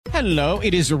Hello,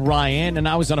 it is Ryan, and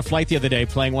I was on a flight the other day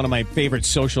playing one of my favorite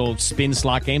social spin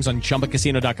slot games on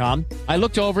ChumbaCasino.com. I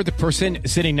looked over at the person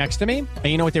sitting next to me, and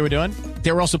you know what they were doing?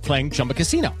 They were also playing Chumba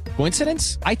Casino.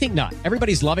 Coincidence? I think not.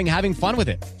 Everybody's loving having fun with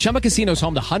it. Chumba Casino is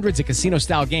home to hundreds of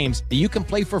casino-style games that you can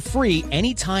play for free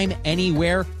anytime,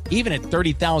 anywhere, even at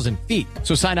 30,000 feet.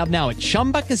 So sign up now at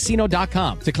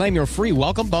ChumbaCasino.com to claim your free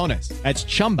welcome bonus. That's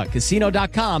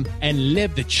ChumbaCasino.com and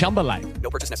live the Chumba life.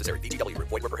 No purchase necessary. VGW.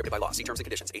 Void where prohibited by law. See terms and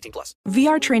conditions. 18+.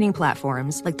 VR training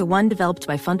platforms, like the one developed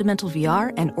by Fundamental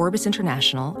VR and Orbis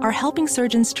International, are helping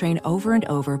surgeons train over and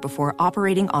over before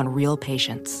operating on real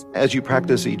patients. As you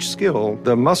practice each skill,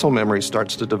 the muscle memory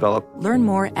starts to develop. Learn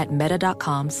more at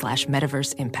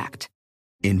meta.com/metaverse impact.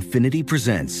 Infiniti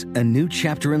presents a new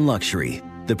chapter in luxury,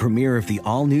 the premiere of the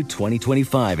all-new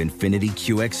 2025 Infiniti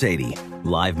QX80,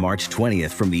 live March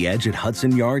 20th from the Edge at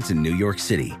Hudson Yards in New York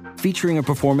City, featuring a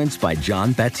performance by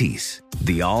John Batiste.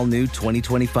 The all-new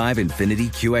 2025 Infiniti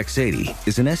QX80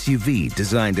 is an SUV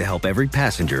designed to help every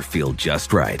passenger feel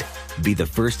just right. Be the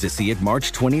first to see it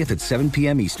March 20th at 7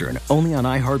 p.m. Eastern, only on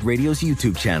iHeartRadio's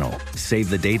YouTube channel. Save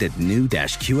the date at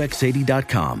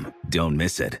new-QX80.com. Don't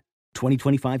miss it.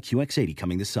 2025 QX80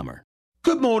 coming this summer.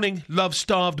 Good morning,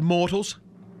 love-starved mortals.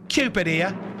 Cupid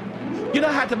here. You know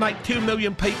how to make 2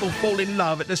 million people fall in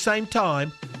love at the same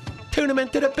time? Tune them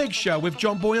into the big show with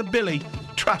John Boy and Billy.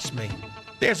 Trust me,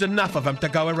 there's enough of them to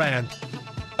go around.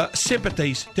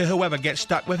 Sympathies to whoever gets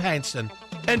stuck with Hanson.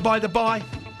 And by the by,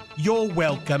 you're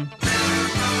welcome.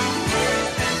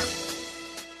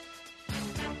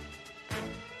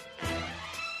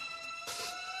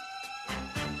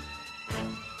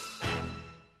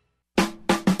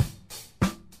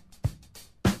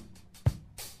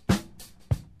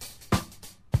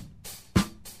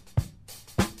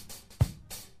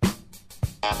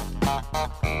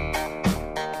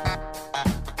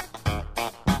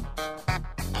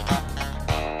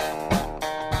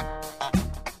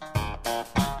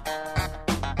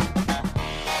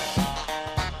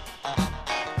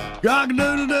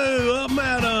 Cock-a-doodle-doo, I'm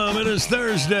Adam. It is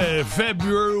Thursday,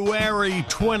 February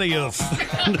 20th.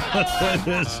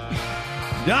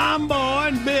 John Boy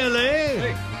and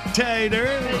Billy,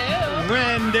 Tater,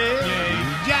 Randy,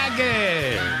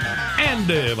 Jackie,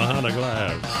 Andy behind the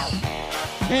glass.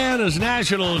 And it's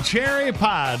National Cherry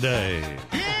Pie Day.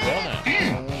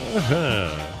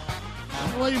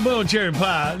 Well, you boil cherry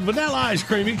pie. Vanilla ice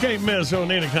cream, you can't mess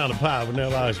on any kind of pie.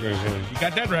 Vanilla ice cream. You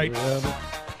got that right.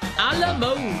 I love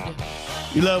mode.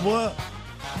 You love what?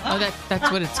 Oh,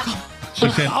 that's what it's called. She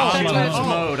said,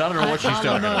 mode. I don't know what she's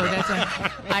talking about. That's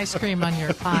ice cream on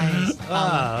your pies.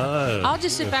 I'll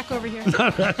just sit back over here.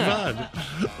 That's fine.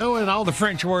 Oh, and all the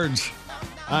French words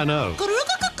I know.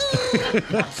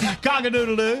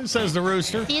 Cock-a-doodle-doo, says the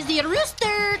rooster. He's the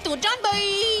rooster to John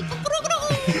Boy.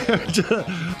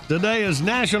 Today is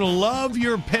National Love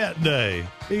Your Pet Day.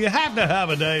 You have to have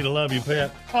a day to love your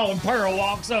pet. Oh, and Pearl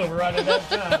walks over right at that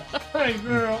time. Hey,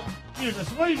 girl, you're the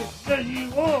sweetest that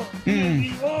you are.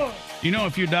 You are. You know,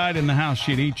 if you died in the house,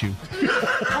 she'd eat you.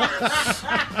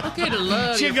 Okay to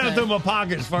love She your got pet. through my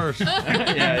pockets first.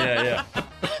 Yeah.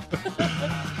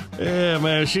 Yeah,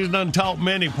 man, she's done taught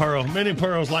Minnie Pearl. Minnie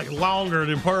Pearl's like longer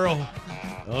than Pearl.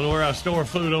 I don't know where I store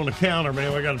food on the counter,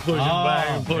 man. We got to push it back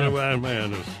and put it back,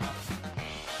 man.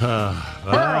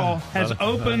 Pearl has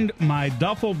opened my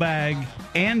duffel bag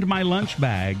and my lunch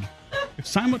bag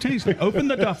simultaneously. Opened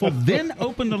the duffel, then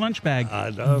opened the lunch bag,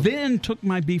 then took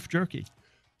my beef jerky.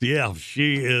 Yeah,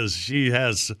 she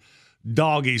has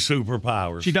doggy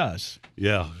superpowers. She does.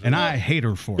 Yeah. And I hate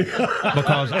her for it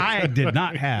because I did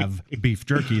not have beef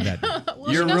jerky that day.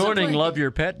 Well, You're she doesn't ruining play- Love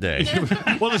Your Pet Day.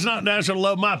 Well, it's not National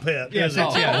Love My Pet. Yes, is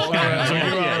it?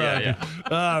 Yeah.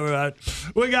 All right.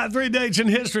 We got 3 dates in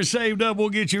history saved up. We'll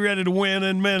get you ready to win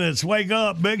in minutes. Wake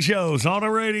up. Big Show's on the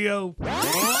radio.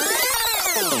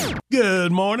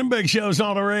 Good morning. Big Show's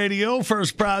on the radio.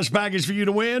 First prize package for you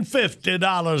to win,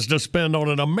 $50 to spend on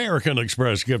an American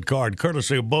Express gift card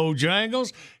courtesy of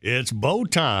Bojangles. It's Bo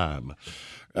time.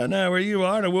 Right now where you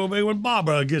are, there will be when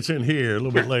Barbara gets in here a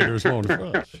little bit later this morning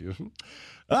for us.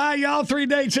 All right, y'all, 3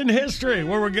 dates in history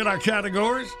where we get our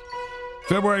categories.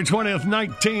 February 20th,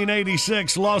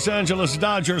 1986, Los Angeles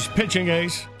Dodgers pitching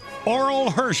ace Oral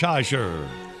Hershiser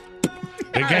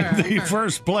became the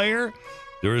first player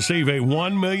to receive a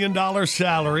 $1 million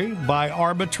salary by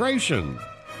arbitration.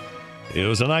 He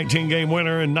was a 19-game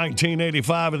winner in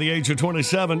 1985 at the age of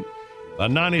 27. By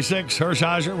 96,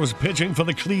 Hershiser was pitching for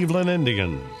the Cleveland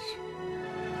Indians.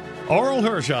 Oral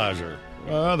Hershiser.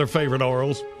 Other favorite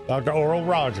Orals, Dr. Oral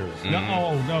Rogers.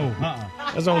 No.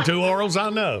 That's only 2 Orals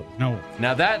I know. No.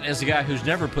 Now, that is a guy who's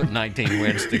never put 19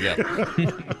 wins together.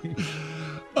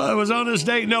 It was on this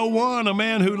date in 01, a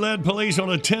man who led police on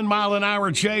a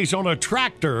 10-mile-an-hour chase on a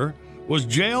tractor was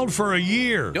jailed for a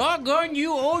year. Doggone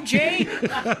you, OJ.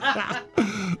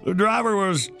 The driver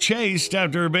was chased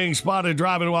after being spotted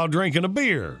driving while drinking a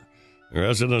beer.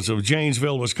 Residents of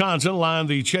Janesville, Wisconsin lined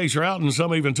the chase route, and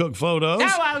some even took photos. Go,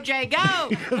 OJ, go.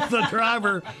 The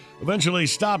driver eventually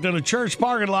stopped in a church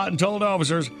parking lot and told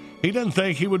officers he didn't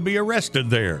think he would be arrested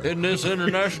there. Isn't this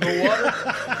international water?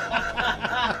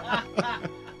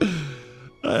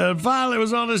 And finally, it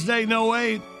was on this date in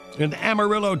 08. An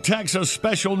Amarillo, Texas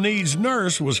special needs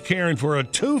nurse was caring for a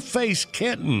two-faced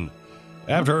kitten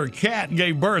after her cat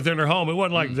gave birth in her home. It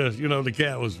wasn't like the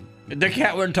cat was... The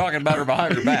cat wasn't talking about her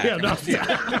behind her back. Yeah, no.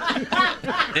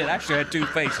 It actually had two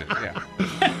faces,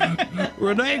 yeah.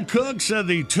 Renee Cook said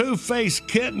the two-faced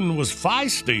kitten was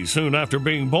feisty soon after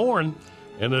being born,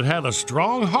 and it had a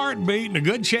strong heartbeat and a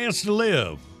good chance to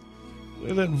live. We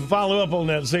didn't follow up on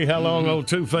that to see how long old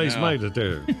Two-Face made it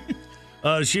there.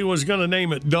 She was going to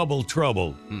name it Double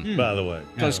Trouble, by the way.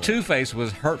 Because Two-Face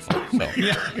was hurtful. So.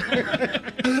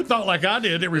 Thought like I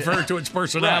did. It referred to its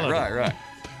personality. Right.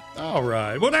 All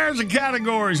right. Well, there's the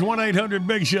categories.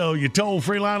 1-800-BIG-SHOW. You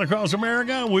toll-free line across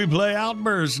America. We play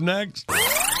Outburst next.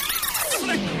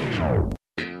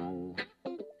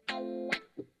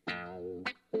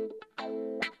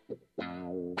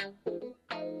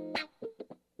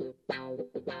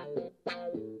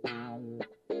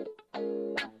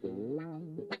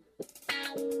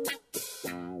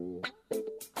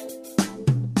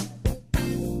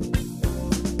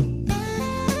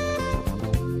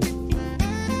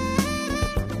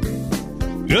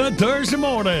 Good Thursday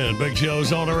morning. Big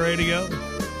Show's on the radio.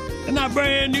 And our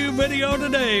brand new video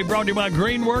today brought to you by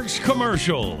Greenworks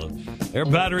Commercial. Their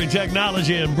battery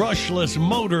technology and brushless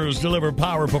motors deliver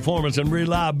power, performance, and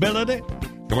reliability.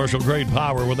 Commercial-grade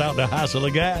power without the hassle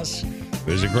of gas.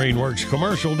 Visit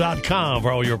greenworkscommercial.com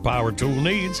for all your power tool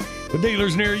needs. The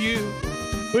dealers near you.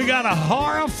 We got a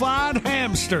horrified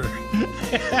hamster.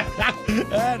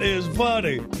 That is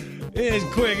funny. It's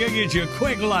quick. It gets you a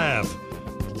quick laugh.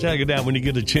 Check it out when you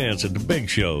get a chance at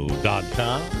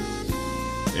thebigshow.com.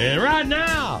 And right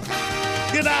now,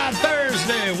 Good Night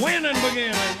Thursday, winning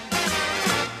beginning.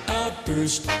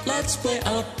 Outburst, let's play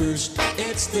Outburst.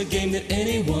 It's the game that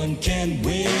anyone can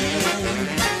win.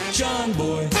 John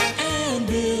Boy and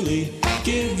Billy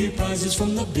give you prizes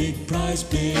from the big prize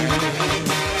bin.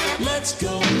 Let's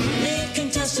go meet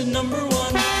contestant number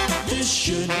one. This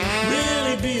should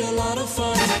really be a lot of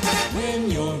fun. When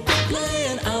you're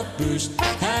playing Outburst,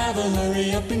 have a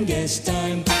hurry up and guess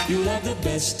time. You'll have the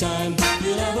best time.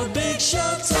 You'll have a big show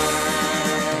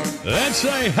time. Let's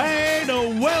say hey to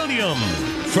William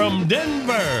from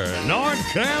Denver, North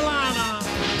Carolina.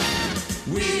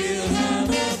 We'll have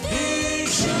a big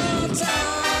show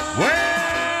time. William!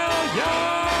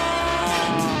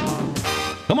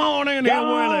 Come on in here,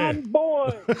 Willie.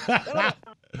 Boy.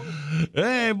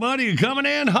 Hey, buddy, you coming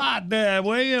in hot there,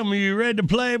 William. You ready to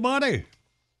play, buddy?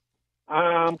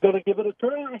 I'm going to give it a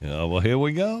try. Well, here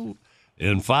we go.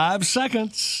 In 5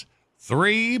 seconds,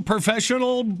 3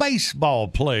 professional baseball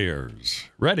players.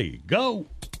 Ready, go.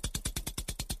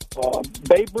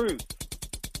 Babe Ruth,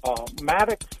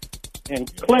 Maddox,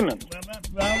 and Clemens.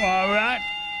 All right.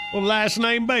 Well, last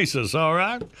name basis, all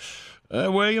right.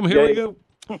 William, here we go.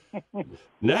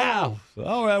 Now,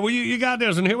 all right, well, you got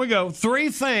this, and here we go. 3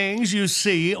 things you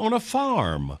see on a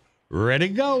farm. Ready,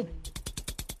 go.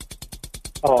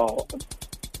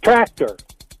 Tractor,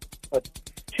 a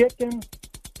chicken,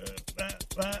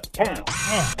 cow.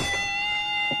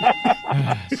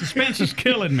 Suspense is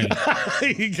killing me.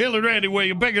 You're killing Randy,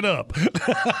 William. Pick it up.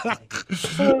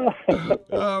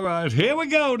 All right, here we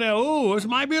go now. Ooh, this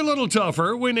might be a little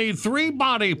tougher. We need 3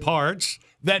 body parts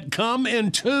that come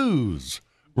in 2s.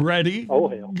 Ready? Oh,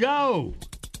 hell. Go.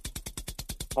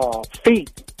 Feet,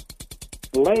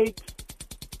 legs,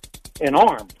 and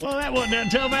arms. Well, that wasn't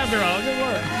until after all. Good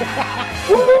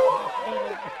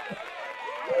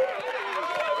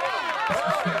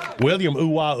work. William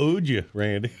ooh-wah-ooed you,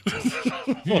 Randy.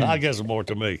 Well, I guess more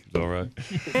to me. All right.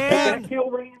 And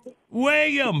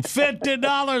William,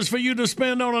 $50 for you to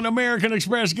spend on an American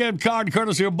Express gift card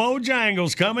courtesy of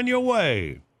Bojangles coming your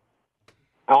way.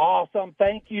 Awesome.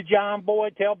 Thank you, John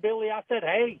Boy. Tell Billy I said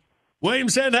hey. William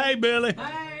said hey, Billy.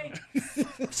 Hey.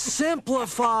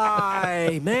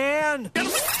 Simplify, man.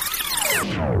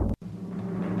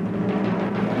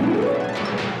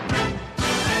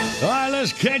 All right,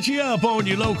 let's catch you up on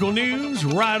your local news.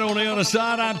 Right on the other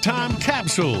side, our time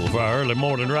capsule for our early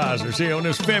morning risers here on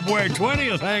this February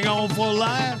 20th. Hang on for a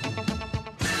laugh.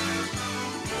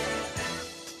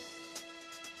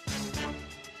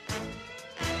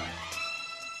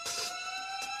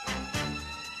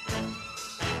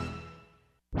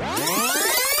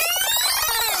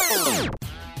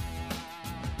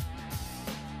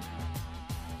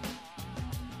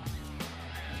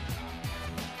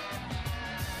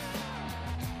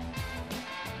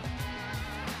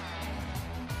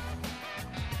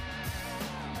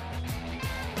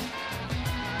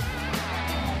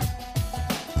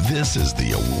 This is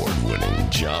the award-winning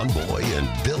John Boy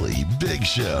and Billy Big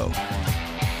Show.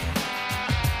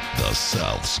 The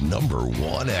South's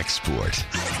 #1 export.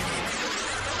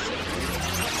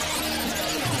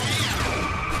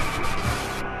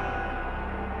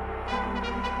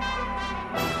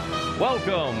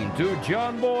 Welcome to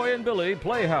John Boy and Billy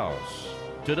Playhouse.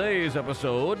 Today's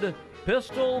episode,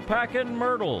 Pistol Packin'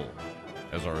 Myrtle.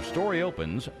 As our story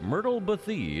opens, Myrtle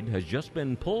Bethede has just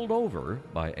been pulled over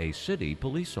by a city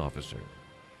police officer.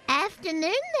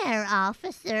 Afternoon there,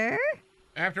 officer.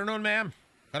 Afternoon, ma'am.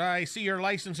 Could I see your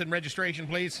license and registration,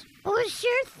 please? Well,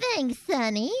 sure thing,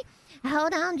 Sonny.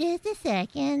 Hold on just a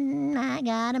second. I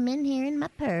got 'em in here in my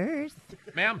purse.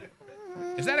 Ma'am,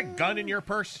 is that a gun in your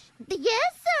purse?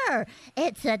 Yes, sir.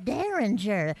 It's a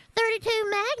Derringer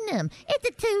 32 Magnum. It's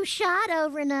a 2-shot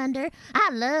over and under. I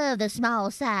love the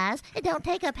small size. It don't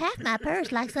take up half my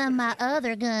purse like some of my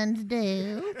other guns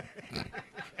do.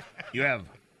 You have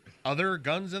other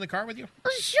guns in the car with you?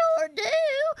 Sure do.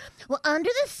 Well, under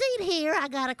the seat here, I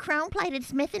got a chrome-plated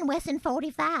Smith & Wesson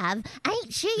 45.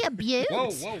 Ain't she a beaut?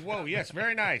 Whoa. Yes,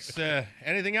 very nice.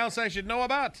 Anything else I should know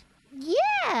about?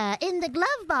 Yeah, in the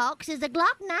glove box is a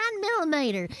Glock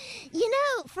 9mm. You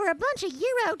know, for a bunch of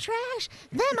Euro trash,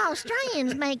 them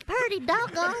Australians make pretty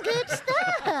doggone good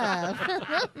stuff.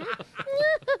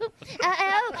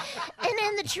 And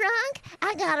in the trunk,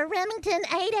 I got a Remington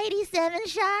 887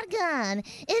 shotgun.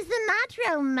 It's the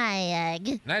Nitro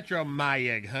Mag. Nitro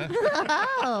Mag, huh?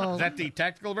 Oh. Is that the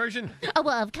tactical version? Oh,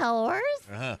 well, of course.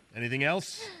 Uh-huh. Anything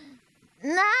else?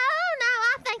 No,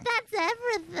 I think that's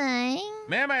everything.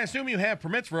 Ma'am, I assume you have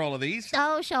permits for all of these?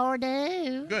 Oh, sure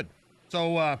do. Good.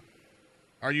 So,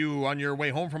 are you on your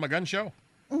way home from a gun show?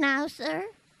 No, sir.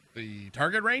 The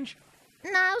target range?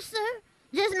 No, sir.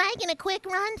 Just making a quick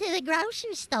run to the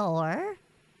grocery store.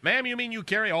 Ma'am, you mean you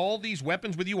carry all these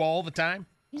weapons with you all the time?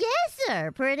 Yes,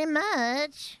 sir, pretty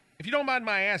much. If you don't mind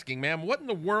my asking, ma'am, what in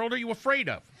the world are you afraid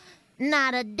of?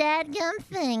 Not a dadgum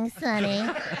thing, Sonny.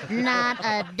 Not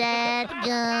a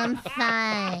dadgum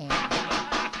thing.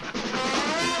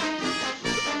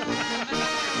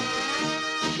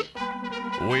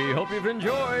 We hope you've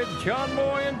enjoyed John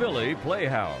Boy and Billy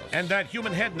Playhouse. And that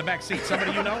human head in the back seat,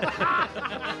 somebody you know?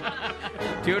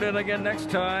 Tune in again next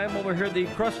time when we hear the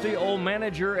crusty old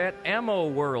manager at Ammo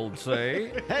World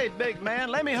say, "Hey, big man,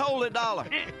 let me hold $1."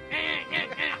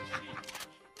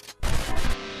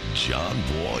 John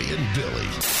Boy and Billy.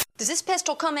 Does this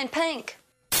pistol come in pink?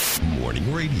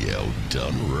 Morning radio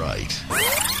done right.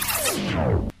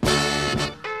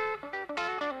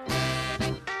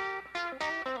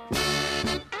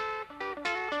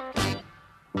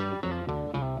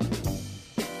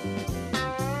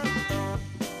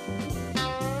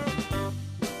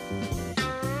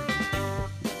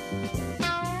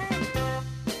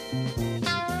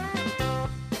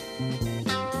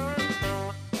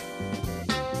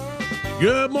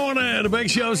 Good morning. The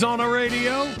Big Show's on the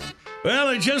radio.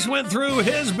 Well, he just went through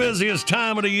his busiest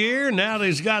time of the year. Now that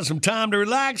he's got some time to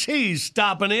relax, he's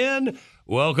stopping in.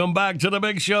 Welcome back to the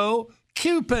Big Show,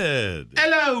 Cupid.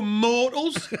 Hello,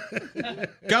 mortals.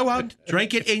 Go on,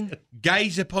 drink it in.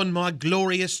 Gaze upon my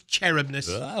glorious cherubness.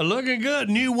 Looking good.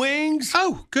 New wings?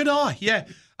 Oh, good eye, yeah.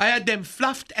 I had them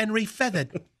fluffed and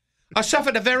refeathered. I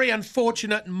suffered a very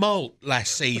unfortunate molt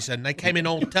last season. They came in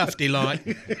all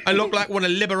tufty-like. I looked like one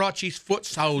of Liberace's foot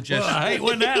soldiers. Well, I hate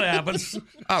when that happens.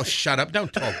 Oh, shut up.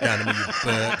 Don't talk down to me, you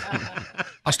Bert.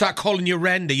 I'll start calling you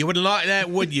Randy. You wouldn't like that,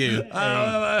 would you? Hey,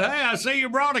 I see you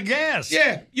brought a guest.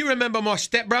 Yeah, you remember my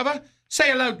stepbrother? Say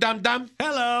hello, dum-dum.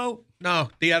 Hello.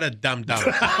 No, the other dum-dum.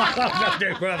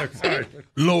 Dear brother, sorry.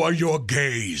 Lower your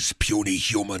gaze, puny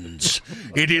humans.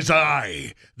 It is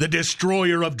I, the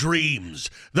destroyer of dreams,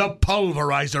 the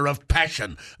pulverizer of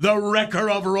passion, the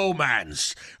wrecker of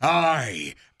romance.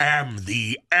 I am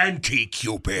the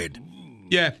anti-Cupid.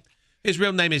 Yeah, his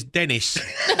real name is Dennis.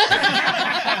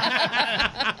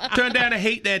 Turn down the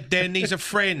heat there, Den. These are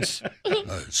friends.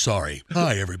 Sorry.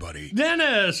 Hi, everybody.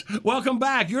 Dennis, welcome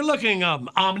back. You're looking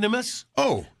omnibus.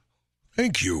 Oh,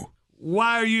 thank you.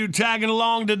 Why are you tagging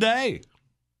along today?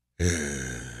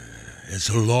 It's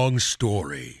a long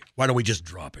story. Why don't we just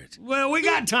drop it? Well, we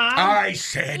got time. I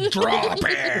said drop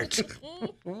it.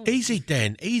 Easy,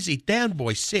 Den. Easy. Down,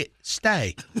 boy. Sit.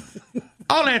 Stay.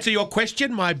 I'll answer your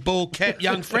question, my ball-cap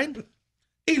young friend.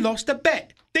 He lost a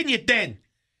bet, didn't you, Den?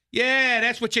 Yeah,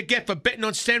 that's what you get for betting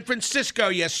on San Francisco,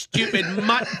 you stupid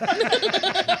mutt.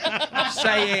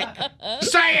 Say it.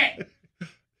 Say it!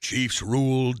 Chiefs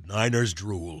ruled, Niners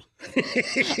drool. You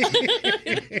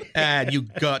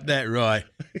got that right.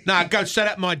 Now go set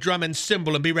up my drum and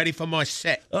cymbal and be ready for my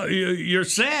set. You're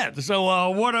set.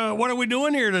 So what are we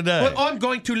doing here today? Well, I'm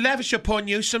going to lavish upon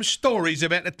you some stories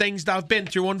about the things that I've been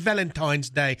through on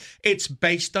Valentine's Day. It's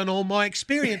based on all my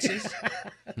experiences.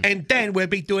 And then we'll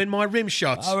be doing my rim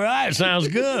shots. All right, sounds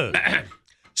good.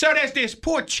 So there's this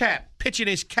poor chap pitching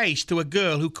his case to a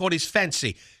girl who caught his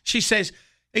fancy.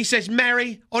 He says,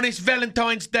 Mary, on this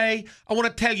Valentine's Day, I want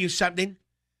to tell you something.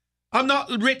 I'm not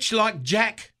rich like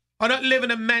Jack. I don't live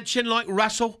in a mansion like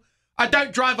Russell. I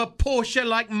don't drive a Porsche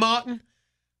like Martin.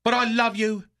 But I love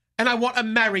you, and I want to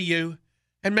marry you.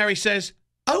 And Mary says,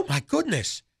 oh, my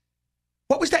goodness.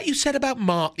 What was that you said about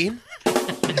Martin?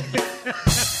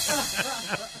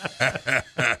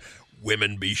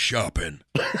 Women be shopping.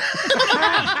 All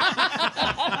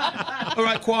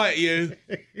right, quiet you.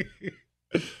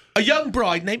 A young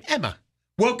bride named Emma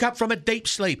woke up from a deep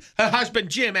sleep. Her husband,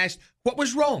 Jim, asked, what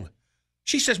was wrong?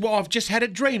 She says, well, I've just had a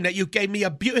dream that you gave me a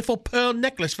beautiful pearl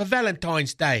necklace for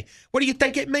Valentine's Day. What do you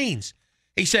think it means?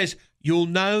 He says, you'll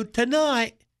know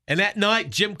tonight. And that night,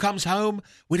 Jim comes home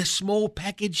with a small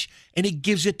package and he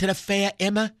gives it to the fair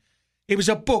Emma. It was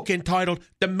a book entitled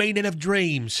The Meaning of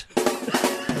Dreams.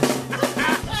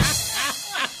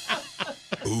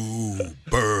 Ooh,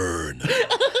 burn.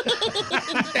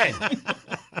 Ben,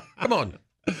 come on.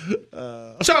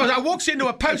 So as I walks into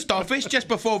a post office just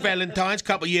before Valentine's a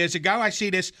couple of years ago, I see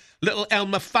this little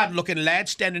Elmer Fudd-looking lad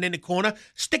standing in the corner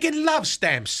sticking love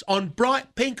stamps on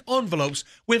bright pink envelopes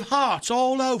with hearts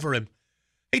all over him.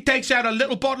 He takes out a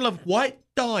little bottle of White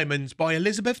Diamonds by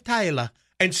Elizabeth Taylor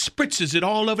and spritzes it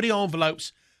all over the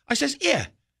envelopes. I says, here,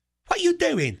 what you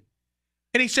doing?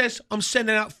 And he says, I'm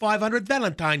sending out 500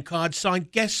 Valentine cards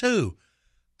signed Guess Who?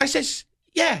 I says,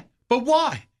 yeah, but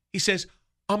why? He says,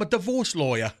 I'm a divorce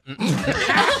lawyer.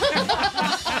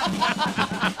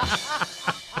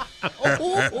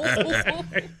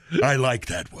 I like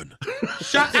that one.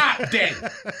 Shut up, then.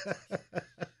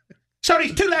 So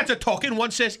these two lads are talking.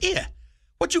 One says, here,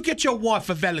 what'd you get your wife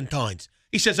for Valentine's?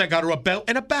 He says, I got her a belt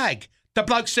and a bag. The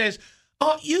bloke says,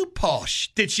 aren't you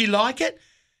posh? Did she like it?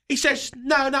 He says,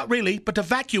 no, not really, but the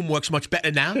vacuum works much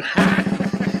better now.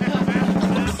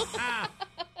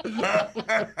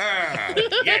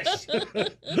 Yes.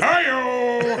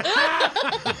 Hi-yo!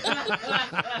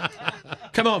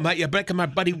 Come on, mate, you're breaking my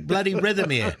bloody rhythm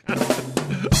here.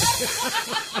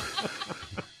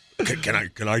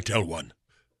 Can I tell one?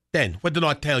 Then, what did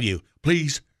I tell you?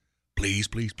 Please. Please,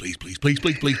 please, please, please, please,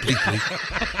 please, please, please, please.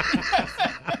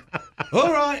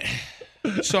 All right.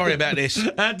 Sorry about this.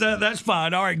 That's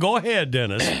fine. All right, go ahead,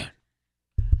 Dennis.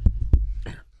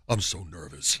 I'm so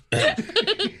nervous.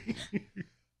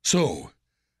 So,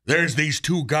 there's these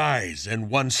two guys,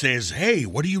 and one says, hey,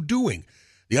 what are you doing?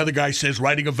 The other guy says,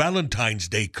 writing a Valentine's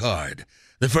Day card.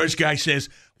 The first guy says,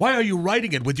 why are you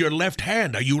writing it with your left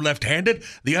hand? Are you left-handed?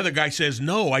 The other guy says,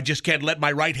 no, I just can't let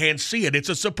my right hand see it. It's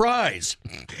a surprise.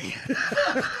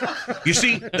 You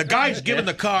see, the guy's giving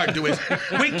the card to his...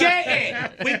 We get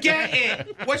it! We get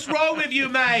it! What's wrong with you,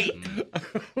 mate?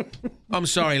 I'm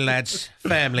sorry, lads.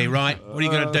 Family, right? What are you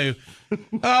going to do?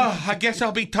 Oh, I guess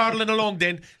I'll be toddling along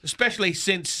then, especially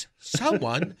since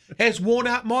someone has worn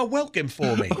out my welcome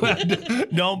for me.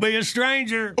 Don't be a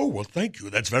stranger. Oh, well, thank you.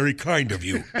 That's very kind of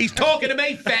you. He's talking to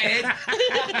me, fathead.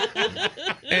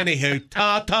 Anywho,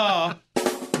 ta-ta.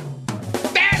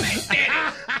 Damn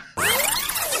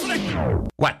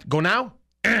it! What, go now?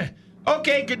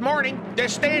 Okay, good morning.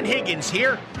 There's Stan Higgins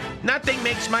here. Nothing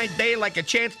makes my day like a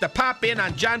chance to pop in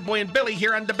on John Boy and Billy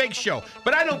here on The Big Show.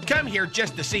 But I don't come here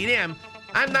just to see them.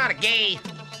 I'm not a gay.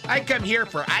 I come here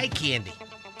for eye candy.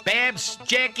 Babs,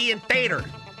 Jackie, and Tater.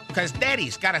 Because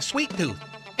Daddy's got a sweet tooth.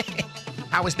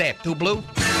 How was that? Too blue?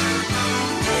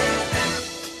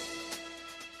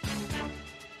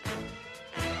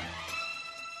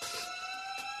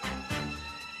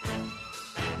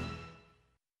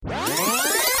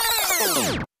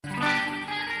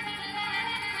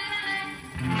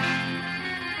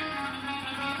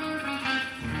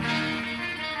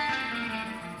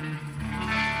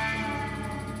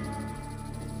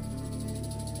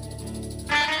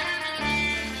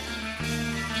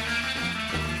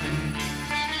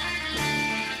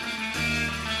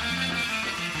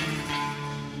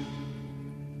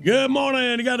 Good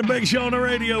morning. You got a Big Show on the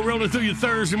radio rolling through your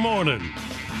Thursday morning.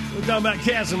 We're talking about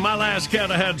cats, and my last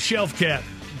cat I had a shelf cat.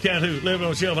 Cat who lived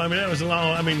on a shelf. I mean, that was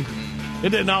it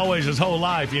didn't always his whole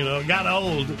life, you know. It got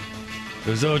old.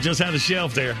 So it just had a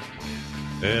shelf there.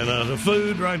 And the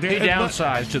food right there. He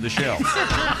downsized to the shelf.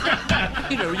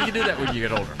 You can do that when you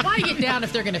get older. Why get down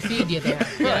if they're going to feed you there?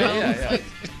 Yeah.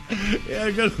 Yeah,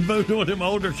 go to one of them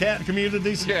older cat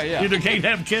communities. Yeah. You can't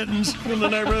have kittens in the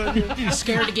neighborhood. He's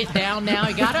scared to get down now.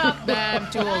 He got up.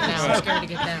 I'm too old now. I'm scared to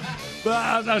get down.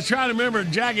 Well, I was trying to remember.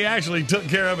 Jackie actually took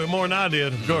care of it more than I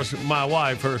did. Of course, my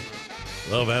wife, her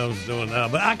love hound's doing now.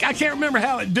 But I can't remember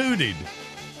how it dutied.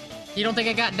 You don't think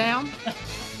I got down?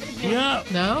 No.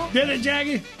 No? Did it,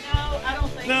 Jackie? No, I don't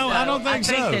think No, so. I don't think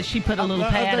so. I think that she put a little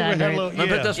pad under it. Put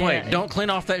it this way, don't clean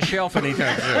off that shelf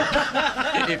anytime soon.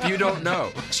 If you don't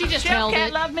know. She just Chef held Cat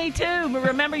it. loved me too. But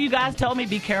remember, you guys told me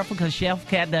be careful because Chef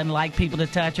Cat doesn't like people to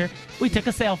touch her. We took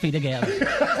a selfie together.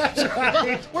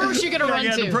 Well, where was she going to run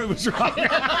To to? prove us wrong.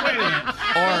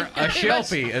 Or a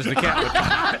shelfie, as the cat would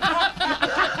call it.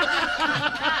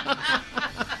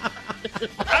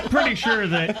 I'm pretty sure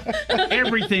that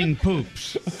everything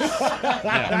poops.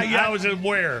 I was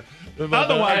aware.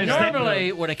 Otherwise,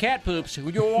 Normally, when a cat poops,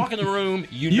 when you walk in the room,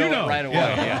 you know it right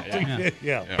away.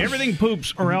 Yeah. Everything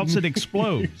poops or else it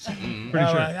explodes. Pretty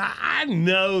All sure. right, I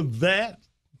know that.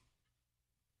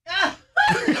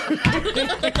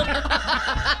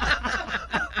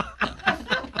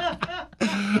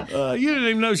 You didn't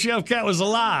even know Chef Cat was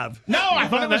alive. No, I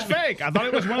thought it was fake. I thought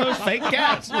it was one of those fake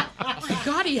cats.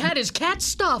 God, he had his cat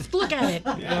stuffed. Look at it.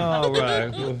 All right.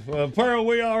 Well, Pearl,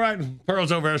 we all right?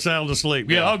 Pearl's over there sound asleep.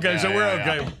 Yeah, okay, so we're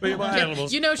okay. Be my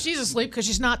animals. You know she's asleep because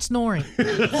she's not snoring.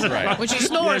 That's right. When she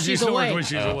snores, she she's snores awake. when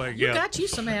she's awake, You yeah. got you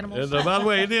some animals. And, by the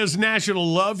way, it is National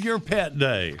Love Your Pet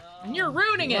Day. And you're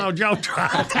ruining it. Oh, don't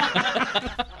try.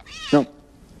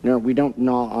 No, we don't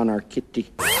gnaw on our kitty.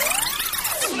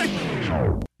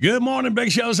 Good morning,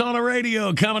 Big Show's on the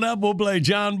radio. Coming up, we'll play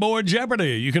John Boy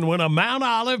Jeopardy. You can win a Mount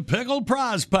Olive Pickle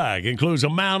Prize Pack. Includes a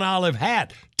Mount Olive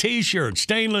hat, T-shirt,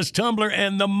 stainless tumbler,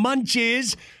 and the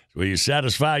Munchies. Will you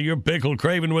satisfy your pickle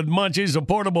craving with Munchies, a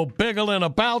portable pickle in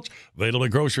a pouch, available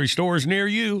at grocery stores near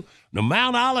you. The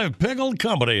Mount Olive Pickle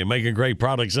Company, making great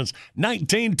products since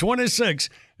 1926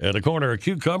 at the corner of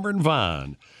Cucumber and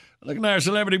Vine. Looking at our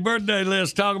celebrity birthday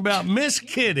list, talking about Miss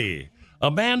Kitty.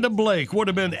 Amanda Blake would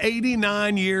have been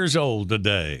 89 years old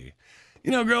today. You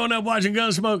know, growing up watching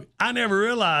Gunsmoke, I never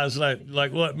realized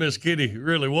like what Miss Kitty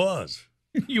really was.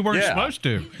 You weren't supposed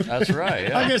to. That's right.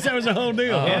 Yeah. I guess that was the whole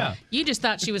deal. Yeah. You just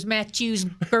thought she was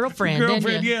girlfriend,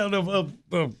 didn't you? Yeah,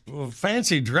 a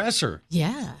fancy dresser.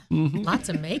 Yeah. Mm-hmm. Lots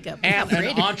of makeup. And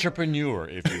an entrepreneur,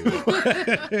 if you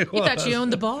will. You thought she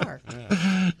owned the bar.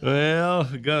 Well,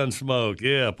 Gunsmoke,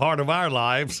 yeah, part of our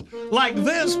lives. Like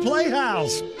this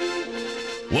Playhouse.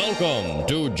 Welcome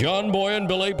to John Boy and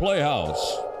Billy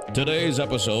Playhouse. Today's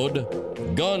episode,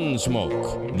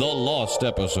 Gunsmoke, the Lost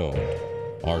Episode.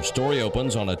 Our story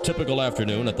opens on a typical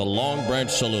afternoon at the Long Branch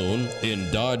Saloon in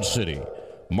Dodge City.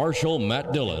 Marshal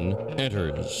Matt Dillon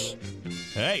enters.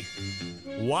 Hey,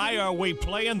 why are we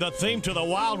playing the theme to the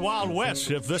Wild Wild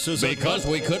West if this is Because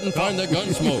we couldn't find the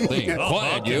Gunsmoke theme.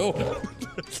 Quiet, you.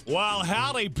 Well,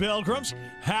 howdy, pilgrims.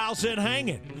 How's it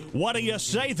hanging? What do you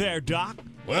say there, Doc?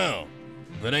 Well,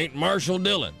 if it ain't Marshal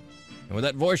Dillon, and with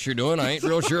that voice you're doing, I ain't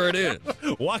real sure it is.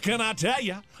 What can I tell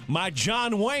you? My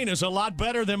John Wayne is a lot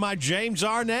better than my James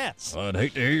Arness. I'd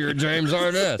hate to hear your James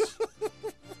Arness.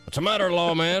 What's the matter,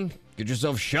 lawman? Get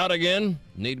yourself shot again?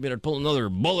 Need me to pull another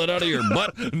bullet out of your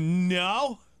butt?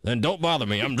 No. Then don't bother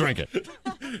me. I'm drinking.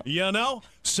 You know,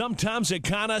 sometimes it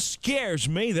kind of scares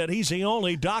me that he's the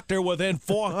only doctor within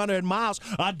 400 miles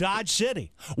of Dodge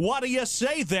City. What do you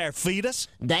say there, fetus?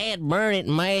 Dad, burn it,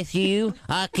 Matthew.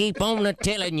 I keep on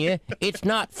telling you, it's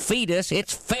not fetus,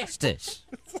 it's Festus.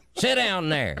 Sit down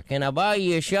there. Can I buy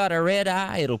you a shot of red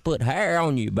eye? It'll put hair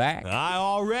on your back. I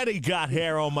already got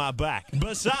hair on my back.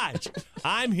 Besides,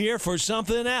 I'm here for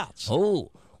something else.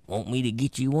 Oh, want me to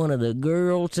get you one of the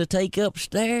girls to take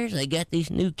upstairs? They got this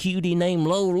new cutie named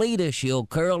Lolita. She'll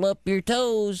curl up your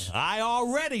toes. I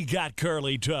already got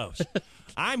curly toes.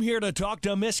 I'm here to talk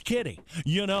to Miss Kitty.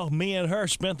 You know, me and her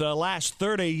spent the last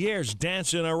 30 years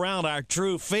dancing around our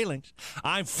true feelings.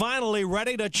 I'm finally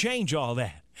ready to change all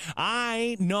that.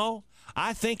 I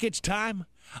think it's time.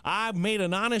 I've made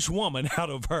an honest woman out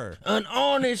of her. An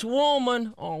honest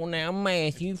woman? Oh, now,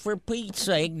 Matthew, for Pete's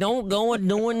sake, don't go a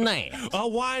doing that.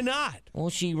 Why not? Well,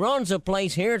 she runs a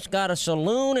place here. It's got a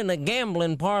saloon and a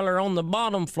gambling parlor on the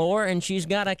bottom floor, and she's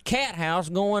got a cat house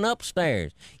going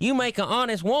upstairs. You make an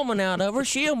honest woman out of her,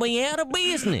 she'll be out of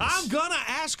business. I'm gonna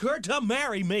ask her to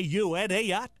marry me, you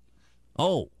idiot.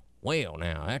 Oh, well,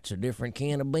 now, that's a different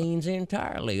can of beans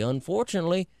entirely.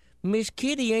 Unfortunately, Miss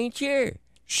Kitty ain't here.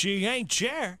 She ain't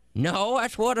here? No,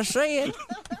 that's what I said.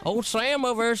 Old Sam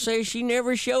over there says she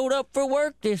never showed up for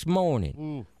work this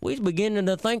morning. We's beginning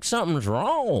to think something's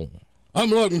wrong. I'm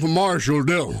looking for Marshall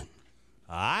Dillon.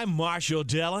 I'm Marshall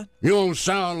Dillon. You don't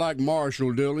sound like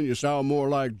Marshall Dillon. You sound more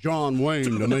like John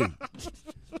Wayne to me.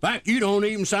 In fact, you don't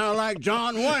even sound like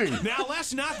John Wayne. Now,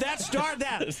 let's not start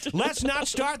that. Let's not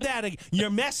start that. You're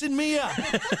messing me up.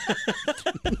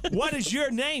 What is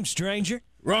your name, stranger?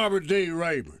 Robert D.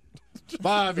 Rayburn.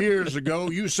 5 years ago,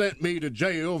 you sent me to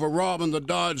jail for robbing the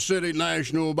Dodge City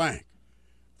National Bank.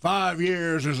 5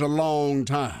 years is a long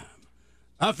time.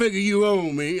 I figure you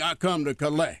owe me. I come to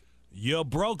collect. You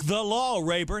broke the law,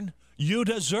 Rayburn. You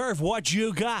deserve what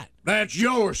you got. That's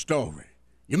your story.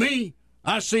 You mean?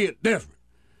 I see it different.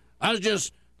 I was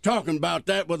just talking about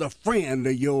that with a friend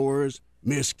of yours,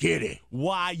 Miss Kitty.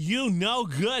 Why, you no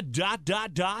good, ...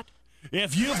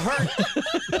 If you've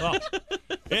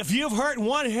hurt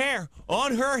one hair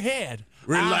on her head...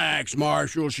 Relax,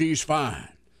 Marshall. She's fine.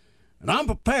 And I'm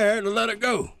prepared to let her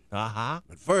go. Uh-huh.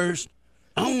 But first,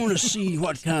 I want to see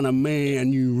what kind of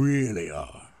man you really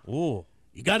are. Ooh.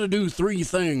 You got to do 3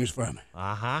 things for me.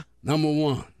 Uh-huh. Number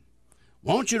 1, I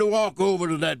want you to walk over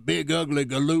to that big ugly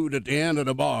galoot at the end of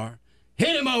the bar,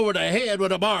 hit him over the head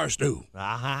with a bar stool.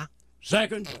 Uh-huh.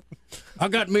 Second, I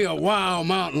got me a wild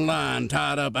mountain lion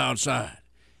tied up outside.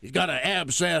 He's got an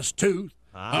abscessed tooth.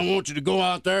 I want you to go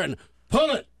out there and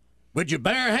pull it with your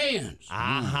bare hands.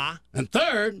 Uh-huh. And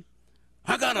third,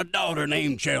 I got a daughter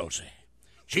named Chelsea.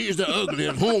 She's the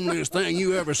ugliest, homeliest thing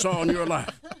you ever saw in your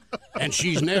life. And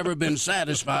she's never been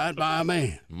satisfied by a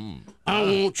man. I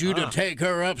want you to take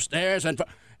her upstairs and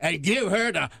give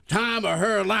her the time of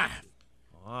her life.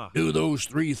 Do those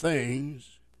 3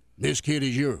 things, this kid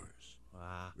is yours.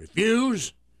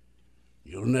 Refuse,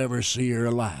 you'll never see her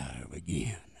alive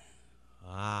again.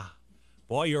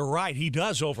 Boy, you're right. He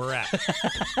does overact.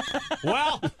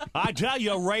 Well, I tell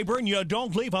you, Rayburn, you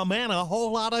don't leave a man a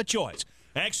whole lot of choice.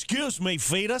 Excuse me,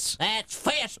 fetus. That's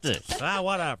Festus.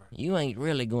 Whatever. You ain't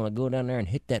really going to go down there and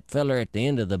hit that feller at the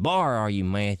end of the bar, are you,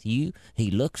 Matthew?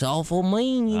 He looks awful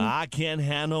mean. I can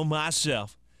handle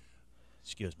myself.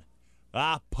 Excuse me.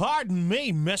 Pardon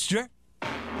me, mister.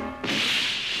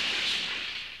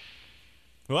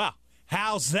 Well,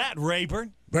 how's that,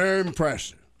 Rayburn? Very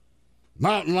impressive.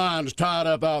 Mountain lion's tied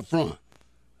up out front.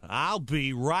 I'll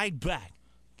be right back.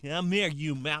 Come here,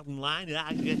 you mountain lion.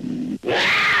 Lordy,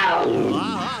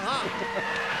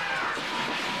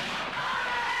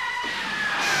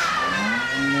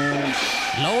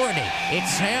 it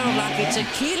sounds like it's a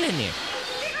killing him.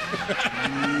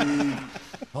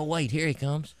 Oh, wait, here he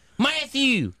comes.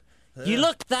 Matthew! You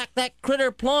look like that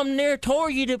critter plumb near tore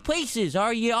you to pieces.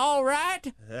 Are you all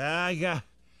right? I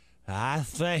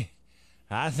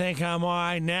think I'm all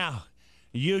right now.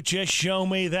 You just show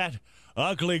me that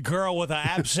ugly girl with an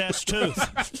abscessed tooth.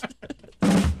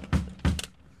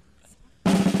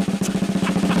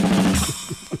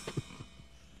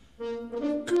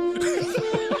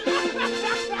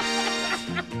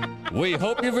 We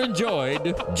hope you've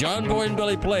enjoyed John Boy and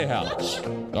Billy Playhouse,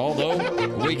 although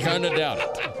we kind of doubt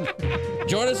it.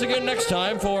 Join us again next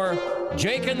time for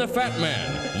Jake and the Fat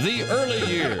Man, The Early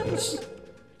Years.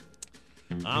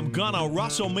 I'm gonna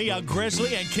rustle me a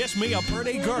grizzly and kiss me a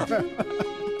pretty girl.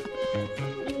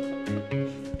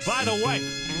 By the way,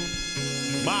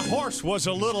 my horse was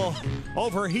a little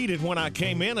overheated when I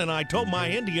came in, and I told my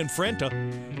Indian friend to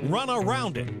run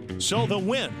around it so the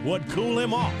wind would cool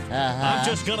him off. I'm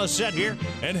just gonna sit here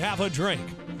and have a drink.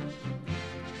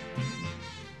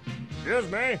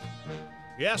 Excuse me.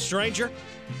 Yes, stranger?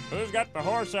 Who's got the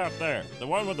horse out there? The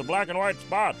one with the black and white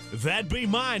spots? That'd be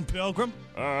mine, Pilgrim.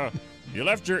 You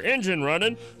left your engine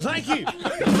running. Thank you.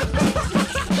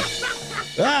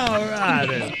 All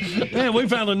right. Man, we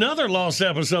found another lost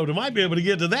episode. We might be able to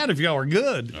get to that if y'all are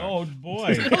good. Oh,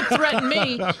 boy. Don't threaten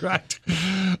me. All right.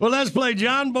 Well, let's play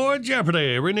John Boy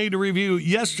Jeopardy. We need to review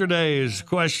yesterday's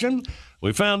question.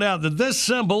 We found out that this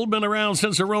symbol had been around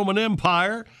since the Roman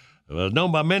Empire.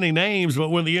 Known by many names, but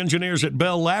when the engineers at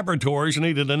Bell Laboratories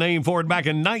needed a name for it back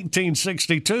in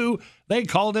 1962, they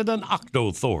called it an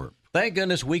octothorpe. Thank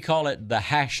goodness we call it the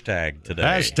hashtag today.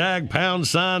 Hashtag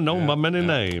 #, known by many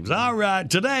names. All right,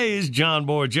 today's John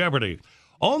Boy Jeopardy.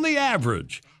 On the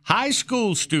average, high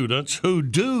school students who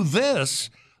do this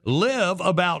live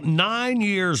about 9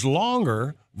 years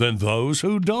longer than those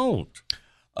who don't.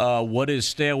 What is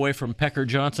stay away from Pecker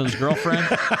Johnson's girlfriend?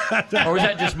 Or was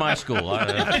that just my school?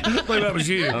 I believe that was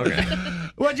you. Okay.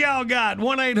 What y'all got?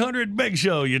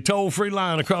 1-800-BIG-SHOW, your toll-free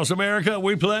line across America.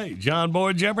 We play John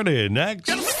Boy Jeopardy next.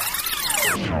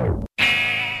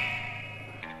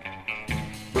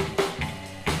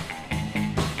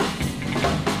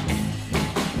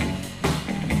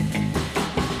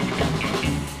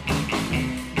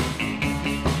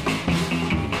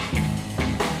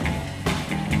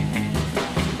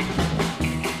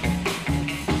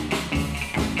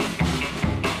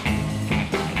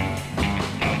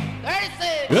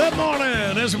 Good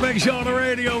morning. This is Big Show on the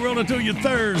radio, rolling to you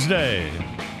Thursday.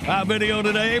 Our video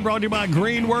today brought to you by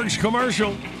Greenworks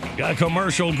Commercial. Got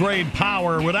commercial-grade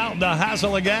power without the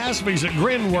hassle of gas? Visit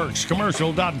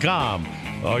greenworkscommercial.com.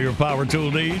 All your power tool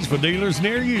needs for dealers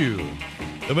near you.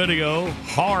 The video,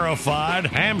 Horrified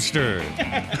Hamster.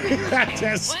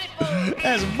 That's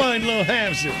a funny little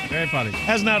hamster. Very funny.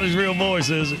 That's not his real voice,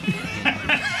 is it?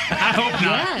 I hope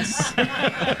not. Yes.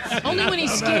 Only when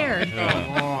he's scared.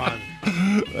 Come on.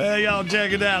 Well, y'all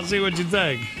check it out. See what you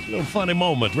think. A little funny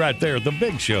moment right there at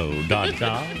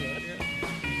thebigshow.com.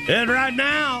 And right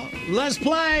now, let's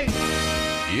play.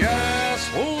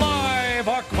 Yes, live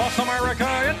across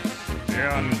America,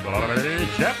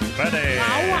 it's Jeopardy.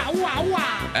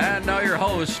 And now your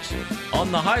host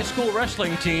on the high school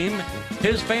wrestling team.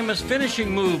 His famous finishing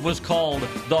move was called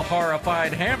the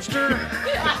Horrified Hamster.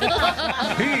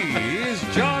 He's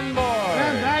John Boy.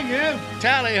 Thank you.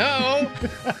 Tally ho.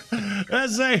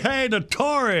 Let's say hey to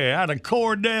Tori out of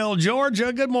Cordell,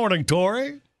 Georgia. Good morning,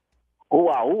 Tori.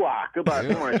 Ooh-ah. Good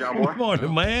morning, John Boy. Good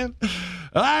morning, man.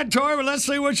 All right, Tori, well, let's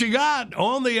see what you got.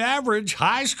 On the average,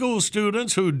 high school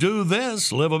students who do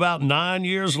this live about 9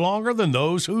 years longer than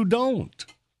those who don't.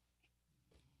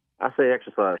 I say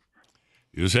exercise.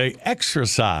 You say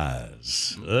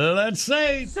exercise. Let's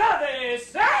see.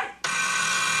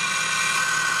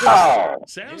 Oh.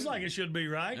 Sounds like it should be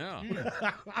right. Yeah.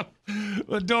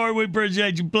 Well, Tori, we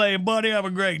appreciate you playing, buddy. Have a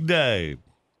great day.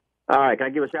 All right, can I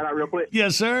give a shout out real quick?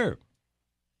 Yes, sir.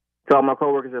 To all my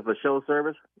coworkers at the show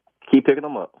service, keep picking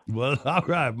them up. Well, all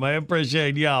right, man.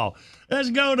 Appreciate y'all. Let's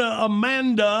go to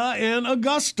Amanda in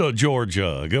Augusta,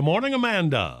 Georgia. Good morning,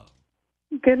 Amanda.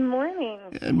 Good morning.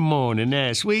 Good morning,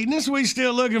 there, sweetness. We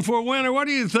still looking for a winner. What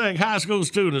do you think? High school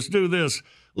students do this,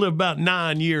 live about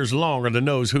 9 years longer than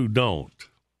those who don't.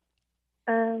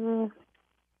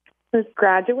 Let's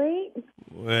graduate.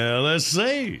 Well, let's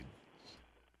see.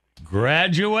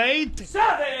 Graduate?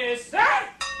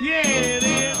 Yeah, it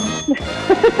is.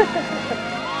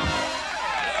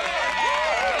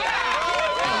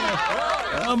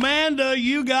 Amanda,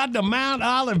 you got the Mount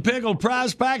Olive Pickle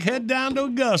Prize Pack. Head down to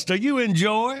Augusta. You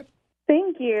enjoy.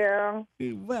 Thank you.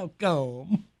 You're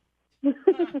welcome.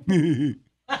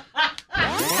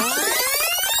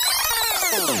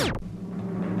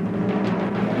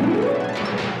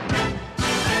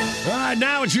 All right,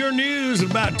 now it's your news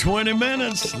in about 20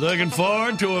 minutes. Looking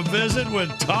forward to a visit with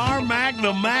Tarmac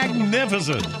the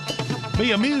Magnificent.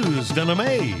 Be amused and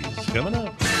amazed. Coming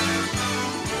up.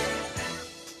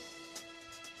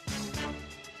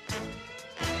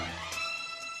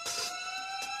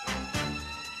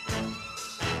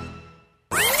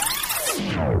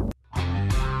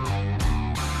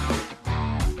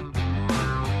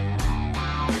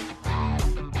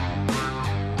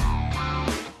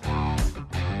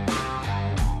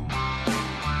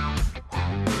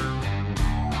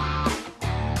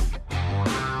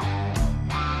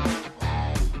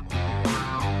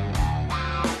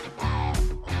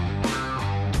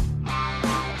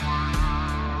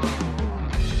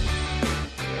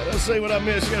 Let's see what I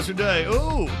missed yesterday.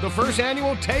 Ooh, the first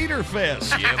annual Tater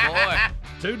Fest. Yeah, boy.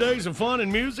 2 days of fun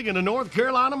and music in the North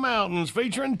Carolina mountains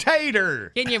featuring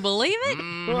Tater. Can you believe it?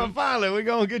 Well, finally, we're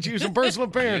going to get you some personal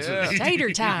appearances. Tater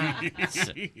time.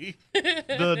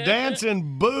 The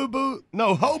dancing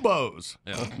hobos.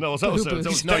 Yeah. No, it's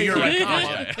Boo-boos. no, you're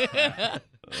right. Yeah.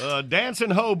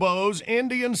 Dancing hobos,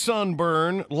 Indian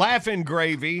sunburn, laughing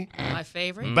gravy, My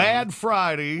favorite. Bad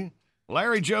Friday,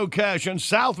 Larry Joe Cashin,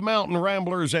 South Mountain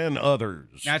Ramblers, and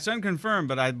others. Now, it's unconfirmed,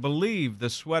 but I believe the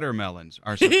sweater melons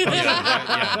are supposed to be.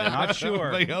 Yeah, they're not sure.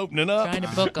 They opening up. Trying to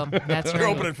book them. That's They're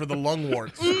right. opening for the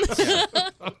lungworts.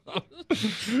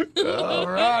 All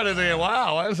righty then.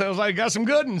 Wow, that sounds like you got some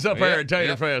good ones up there at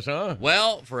Tater Fest, huh?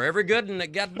 Well, for every good one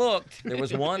that got booked, there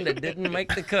was one that didn't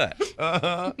make the cut.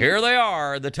 Here they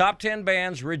are, the top 10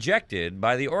 bands rejected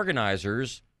by the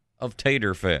organizers of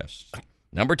Tater Fest.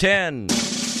 Number 10,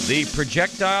 the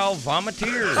Projectile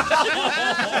Vomiteers.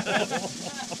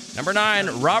 Number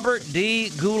 9, Robert D.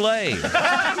 Goulet.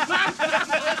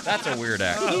 That's a weird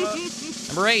act.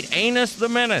 Number 8, Anus the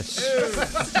Menace.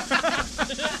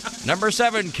 Number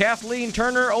 7, Kathleen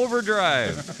Turner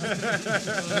Overdrive.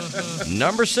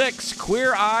 Number 6,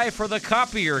 Queer Eye for the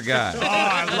Copier Guy. Oh,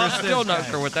 I love this Still not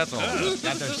guy. sure what that's all about.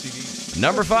 Got those CDs.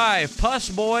 Number 5, Puss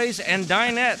Boys and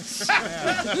Dinettes.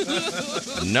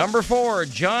 Number 4,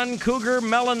 John Cougar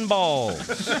Melon Balls.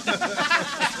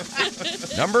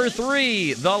 Number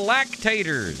 3, The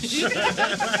Lactators.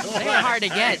 They're hard to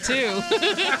get, too.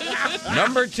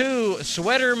 Number 2,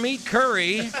 Sweater Meat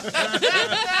Curry.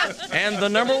 And the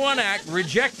number 1 act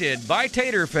rejected by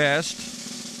Tater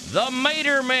Fest, the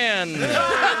Mater Men.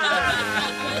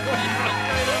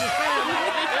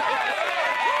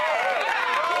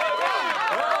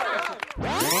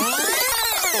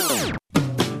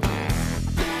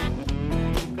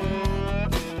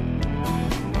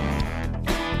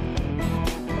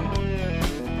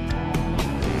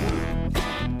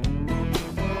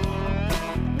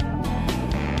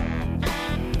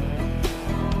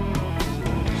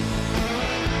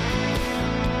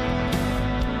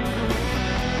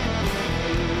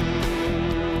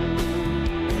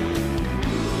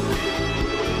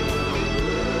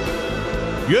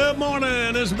 Good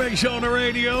morning. It's Big Show on the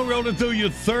radio, rolling through you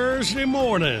Thursday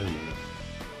morning.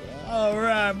 All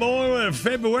right, boy,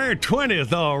 February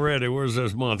 20th already. Where's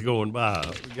this month going by?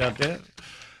 We got that?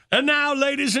 And now,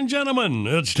 ladies and gentlemen,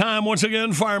 it's time once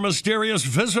again for our mysterious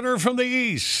visitor from the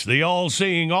East, the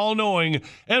all-seeing, all-knowing,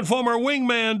 and former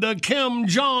wingman to Kim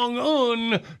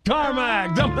Jong-un,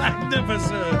 Tarmac, the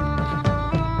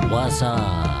Magnificent. What's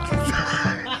up?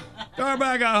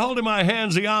 Tarmac, I hold in my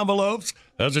hands the envelopes.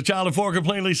 As a child of four can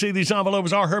plainly see, these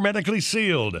envelopes are hermetically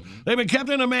sealed. They've been kept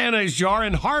in a mayonnaise jar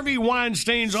in Harvey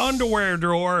Weinstein's underwear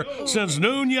drawer since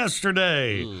noon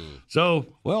yesterday.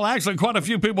 So, well, actually, quite a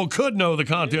few people could know the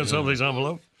contents of these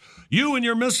envelopes. You, in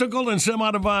your mystical and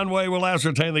semi-divine way, will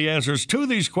ascertain the answers to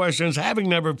these questions, having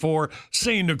never before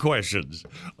seen the questions.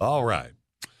 All right.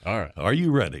 All right. Are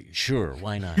you ready? Sure,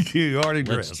 why not? You already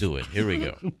dressed. Let's do it. Here we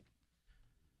go.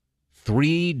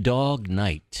 3 Dog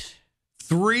Night.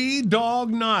 3 Dog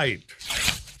Night.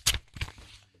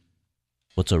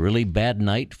 What's a really bad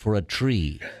night for a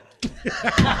tree?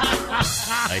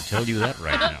 I tell you that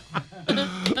right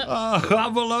now.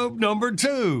 Envelope number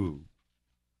 2.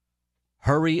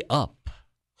 Hurry up.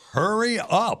 Hurry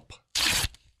up.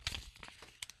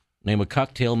 Name a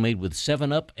cocktail made with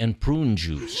 7-Up and prune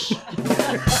juice.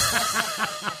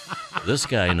 This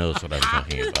guy knows what I'm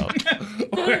talking about.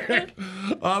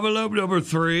 Envelope number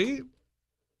 3.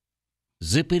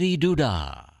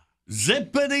 Zippity-doo-dah.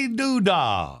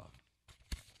 Zippity-doo-dah.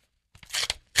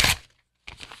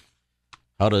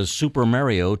 How does Super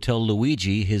Mario tell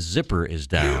Luigi his zipper is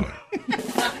down?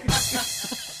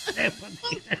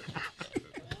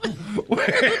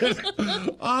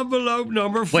 Envelope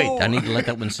number 4. Wait, I need to let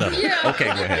that one settle. Yeah. Okay,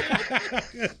 go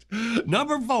ahead.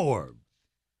 Number 4.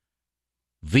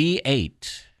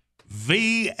 V8.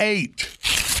 V8.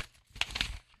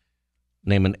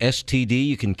 Name an STD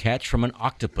you can catch from an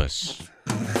octopus.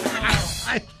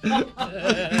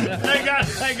 They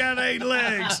got 8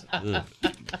 legs.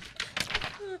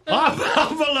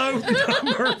 Envelope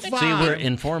number 5. See, we're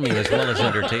informing as well as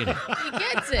entertaining. He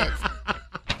gets it.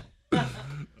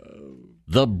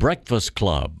 The Breakfast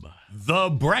Club.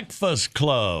 The Breakfast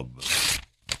Club.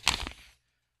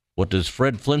 What does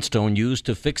Fred Flintstone use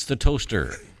to fix the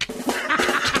toaster?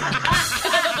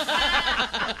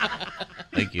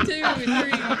 Thank you. 2,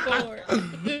 3, 4.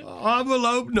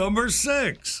 Envelope number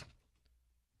 6.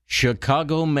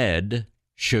 Chicago Med,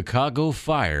 Chicago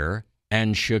Fire,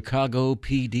 and Chicago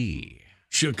PD.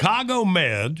 Chicago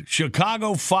Med,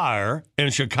 Chicago Fire,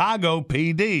 and Chicago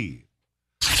PD.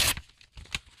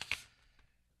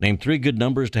 Name 3 good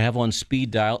numbers to have on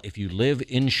speed dial if you live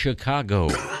in Chicago.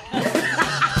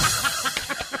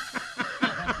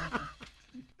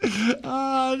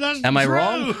 That's Am I true.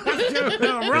 wrong?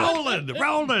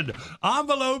 Rolling.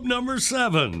 Envelope number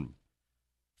 7.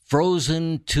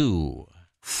 Frozen 2.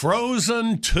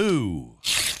 Frozen 2.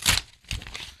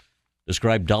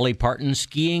 Describe Dolly Parton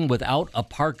skiing without a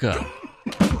parka.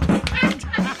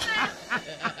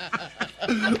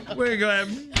 We're going to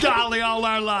have Dolly all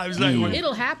our lives.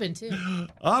 It'll happen, too.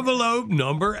 Envelope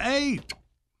number 8.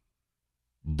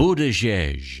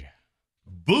 Buttigieg.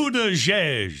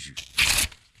 Buttigieg.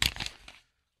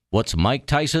 What's Mike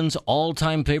Tyson's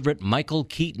all-time favorite Michael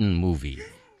Keaton movie?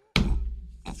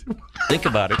 Think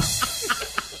about it.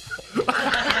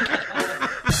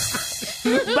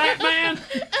 Batman.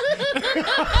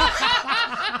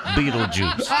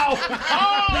 Beetlejuice.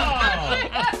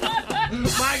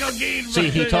 Michael Keaton. See,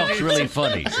 he talks really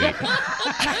funny. See?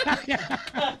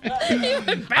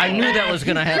 I knew that was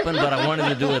going to happen, but I wanted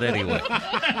to do it anyway.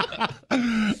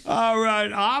 All right,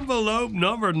 envelope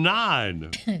number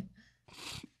 9.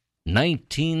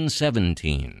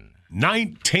 1917.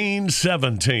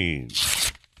 1917.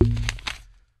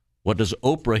 What does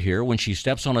Oprah hear when she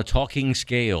steps on a talking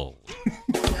scale?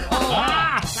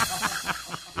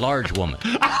 Large woman.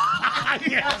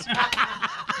 Yes.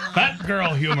 Fat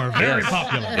girl humor, very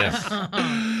popular. Yes.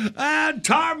 And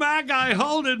Tarmac, I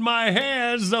hold in my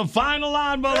hands the final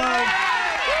envelope.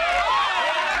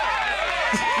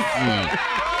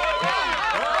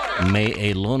 May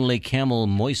a lonely camel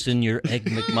moisten your egg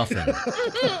McMuffin.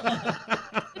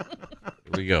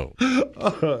 Here we go.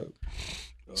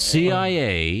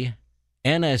 CIA,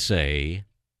 NSA,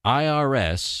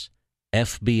 IRS,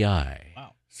 FBI.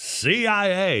 Wow.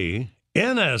 CIA,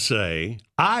 NSA,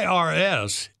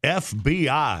 IRS,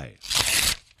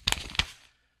 FBI.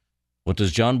 What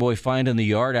does John Boy find in the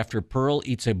yard after Pearl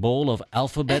eats a bowl of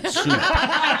alphabet soup?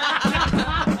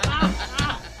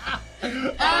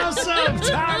 Awesome!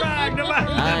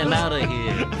 I'm out of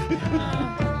here.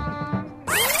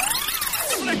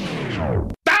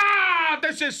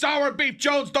 This is Sour Beef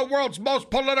Jones, the world's most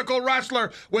political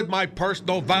wrestler, with my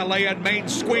personal valet and main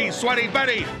squeeze, Sweaty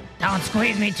Betty. Don't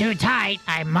squeeze me too tight.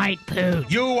 I might poo.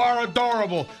 You are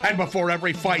adorable. And before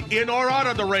every fight, in or out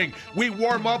of the ring, we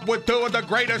warm up with two of the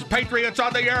greatest patriots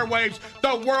on the airwaves,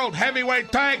 the World Heavyweight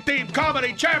Tag Team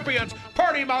Comedy Champions,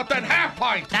 Party Mouth and Half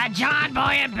Pint. The John Boy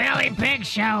and Billy Big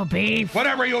Show, Beef.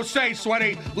 Whatever you say,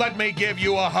 Sweaty, let me give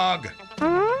you a hug.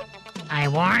 I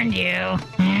warned you.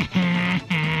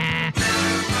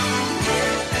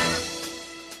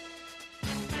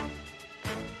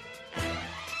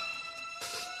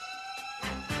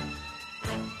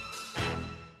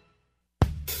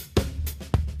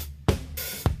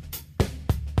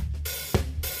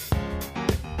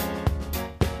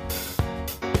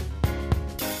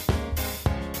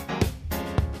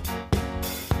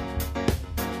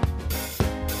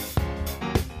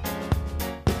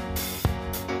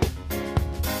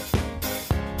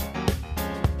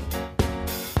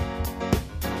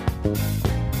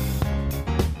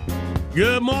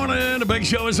 Good morning. The Big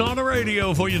Show is on the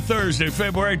radio for you Thursday,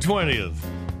 February 20th.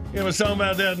 Give us talking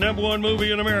about that number one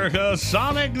movie in America,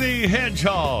 Sonic the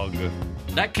Hedgehog.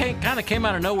 That kind of came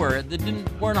out of nowhere. It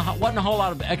wasn't a whole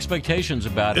lot of expectations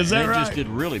about it. Is that It right? just did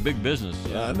really big business.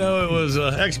 I know it was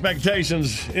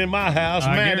expectations in my house.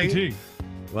 I Matty, guarantee.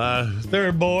 my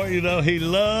third boy, he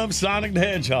loves Sonic the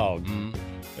Hedgehog.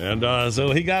 And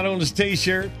so he got on his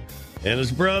T-shirt. And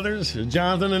his brothers,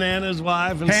 Jonathan and Anna, his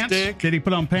wife, and Pants? Stick. Did he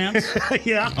put on pants?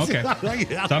 Yeah. Okay.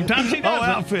 Yeah. Sometimes he does.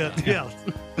 outfit, yeah.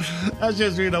 That's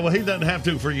just, he doesn't have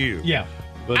to for you. Yeah.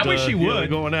 But, I wish he would.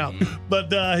 Going out.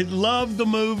 But he loved the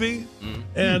movie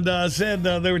and said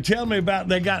they were telling me about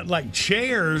they got like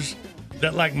chairs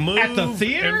that like move. At the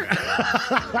theater?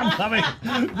 I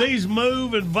mean, these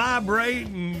move and vibrate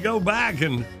and go back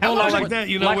and How like long, that.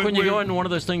 like when you go into one of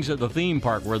those things at the theme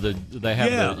park where they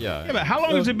have Yeah, but how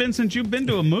long has it been since you've been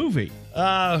to a movie?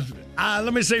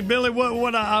 Let me see, Billy.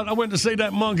 What I went to see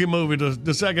that monkey movie,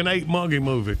 the second Ape monkey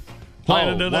movie.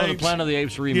 Planet of the Apes. Planet of the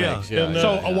Apes remakes. Yeah.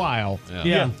 So a while.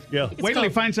 Yeah. Wait till he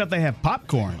finds out they have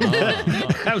popcorn.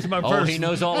 That was my first. he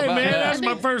knows all hey, about man, that. That's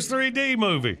my first 3D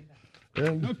movie.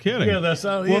 No kidding. Yeah, that's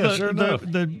all. Well, Sure enough.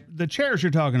 the chairs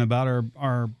you're talking about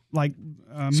are like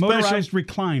motorized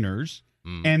recliners,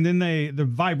 and then the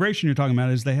vibration you're talking about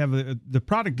is they have the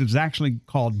product is actually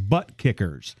called butt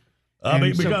kickers. I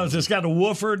mean, because it's got a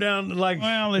woofer down like.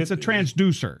 Well, it's a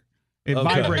transducer. It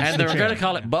vibrates. And they were going to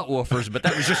call it butt woofers, but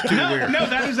that was just too weird. No,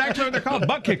 that is actually what they're called,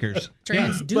 butt kickers.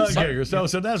 Butt kickers. So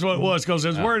that's what it was, because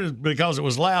his word is because it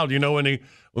was loud. When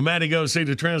Matty goes see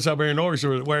the Trans-Siberian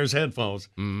Orchestra, wears headphones.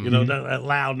 That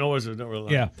loud noise is not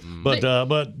really loud.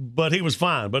 Yeah. But he was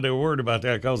fine. But they were worried about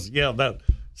that because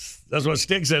that's what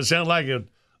Stick said. It sounded like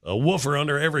a woofer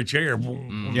under every chair.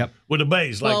 Yep. With a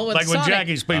bass, like Well, when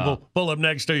Jackie's people pull up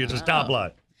next to you at the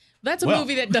stoplight. That's a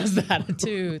movie that does that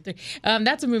too.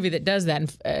 That's a movie that does that,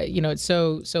 and it's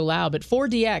so loud. But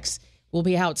 4DX will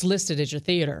be how it's listed as your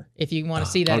theater if you want to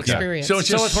see that experience. So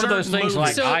it's one of those things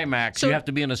like IMAX. so- you have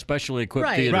to be in a specially equipped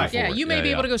Right, theater. yeah. For it. You may be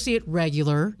able to go see it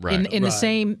regular in the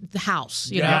same house,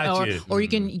 Gotcha. or you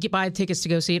can buy tickets to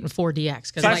go see it in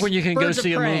 4DX. It's like when you can go Birds of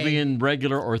see a Prey- movie in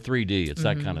regular or 3D. It's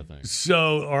that kind of thing.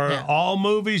 So are all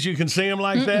movies you can see them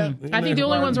like that? I think the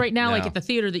only ones right now, like No. at the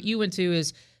theater that you went to,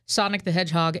 is Sonic the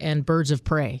Hedgehog and Birds of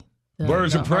Prey.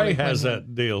 Birds of Prey Harley has Quinn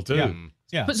that deal too.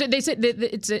 Yeah. But so they said that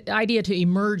it's an idea to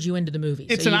immerse you into the movie.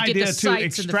 It's so an you get idea the to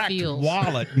sights and the extract feels.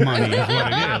 wallet money is what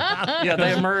it is. Yeah,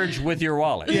 they emerge with your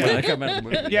wallet. Yeah. When they come into the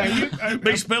movie. Yeah,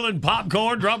 Be spilling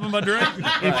popcorn, dropping my drink.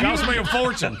 It costs me a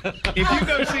fortune. If you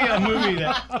go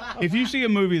see a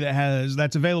movie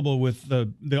that's available with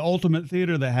the ultimate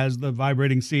theater that has the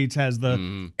vibrating seats, has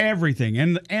the everything,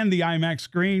 and the IMAX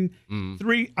screen,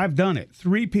 I've done it.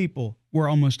 3 people were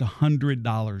almost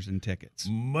 $100 in tickets.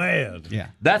 Man. Yeah.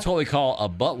 That's what we call a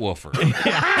butt woofer.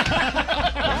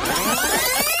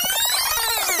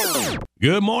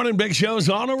 Good morning, Big Show's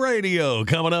on the radio.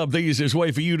 Coming up, the easiest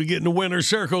way for you to get in the winner's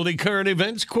circle, the current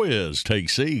events quiz. Take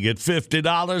C, get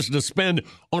 $50 to spend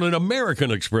on an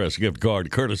American Express gift card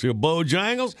courtesy of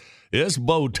Bojangles. It's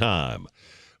bow time.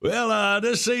 Well,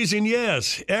 this season,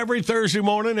 yes. Every Thursday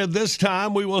morning at this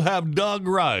time, we will have Doug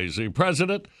Rice, the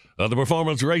president of the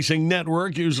Performance Racing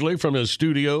Network, usually from his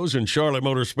studios in Charlotte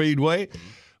Motor Speedway.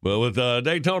 But with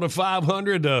Daytona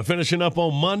 500 finishing up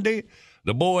on Monday,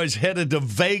 the boys headed to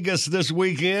Vegas this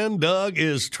weekend. Doug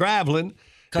is traveling.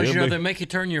 Because, they make you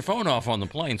turn your phone off on the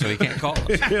plane so he can't call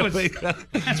us.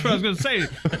 That's what I was going to say.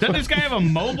 Doesn't this guy have a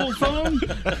mobile phone?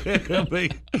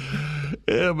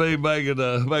 He'll be making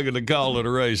a call at a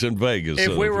race in Vegas.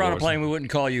 If we were on a plane, we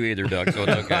wouldn't call you either, Doug, so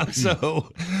it's okay.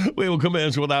 So we will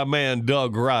commence with our man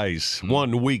Doug Rice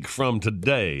 1 week from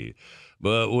today.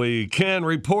 But we can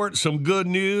report some good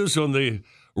news on the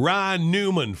Ryan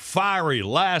Newman fiery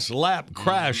last lap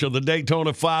crash of the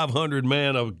Daytona 500,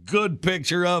 man. A good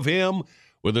picture of him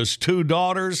with his 2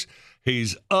 daughters.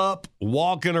 He's up,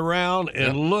 walking around,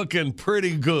 and looking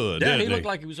pretty good. Yeah, he looked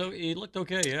like he looked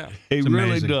okay, yeah. He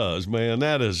really does, man.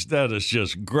 That is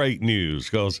just great news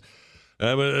because,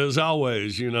 as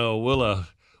always, we'll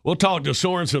talk to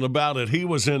Sorensen about it. He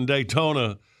was in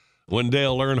Daytona when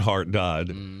Dale Earnhardt died.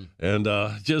 And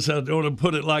just, I don't want to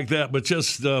put it like that, but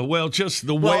just the way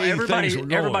things were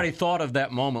going. Everybody thought of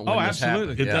that moment when this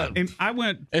happened. Yeah. And I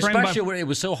went especially when it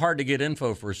was so hard to get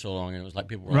info for so long, and it was like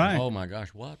people were like, oh my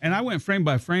gosh, what? And I went frame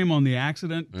by frame on the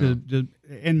accident,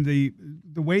 and the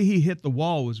way he hit the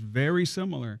wall was very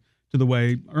similar to the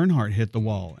way Earnhardt hit the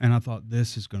wall. And I thought,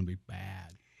 this is going to be bad.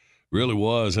 Really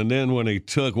was. And then when he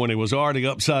was already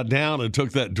upside down and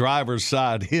took that driver's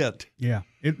side hit. Yeah.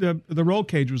 The roll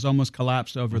cage was almost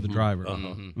collapsed over the driver.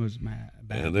 It was bad.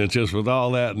 And then just with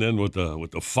all that, and then with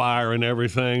the fire and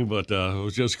everything, but I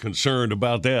was just concerned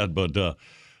about that. But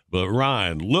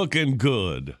Ryan, looking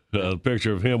good. A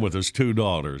picture of him with his 2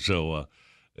 daughters. So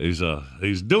he's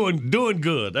doing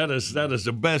good. That is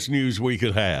the best news we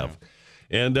could have.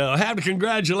 And I have to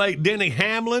congratulate Denny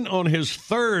Hamlin on his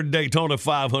 3rd Daytona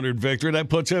 500 victory. That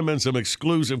puts him in some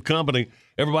exclusive company.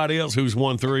 Everybody else who's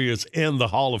won 3 is in the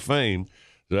Hall of Fame.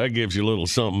 So that gives you a little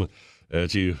something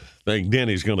that you think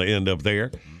Denny's going to end up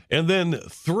there. And then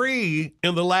 3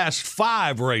 in the last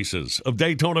 5 races of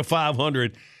Daytona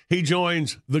 500, he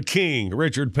joins the king,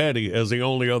 Richard Petty, as the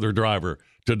only other driver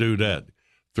to do that.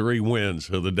 3 wins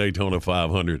of the Daytona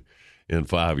 500 in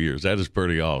 5 years. That is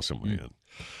pretty awesome, man.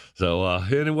 So,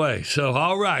 anyway,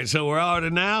 all right. So we're already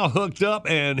now hooked up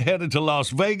and headed to Las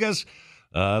Vegas.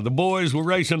 The boys will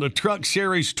race in the Truck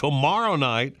Series tomorrow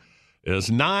night.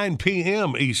 It's 9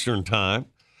 p.m. Eastern Time.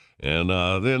 And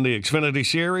then the Xfinity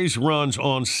Series runs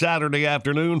on Saturday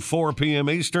afternoon, 4 p.m.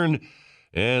 Eastern.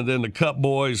 And then the Cup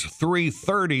Boys,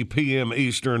 3:30 p.m.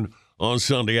 Eastern on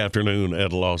Sunday afternoon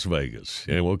at Las Vegas.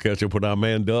 And we'll catch up with our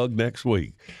man Doug next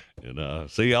week. And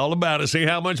see all about it. See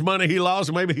how much money he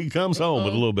lost. Maybe he comes home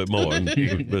with a little bit more and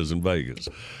lives in Vegas.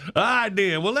 All right,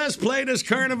 then. Well, let's play this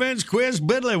current events quiz.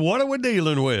 Bidley, what are we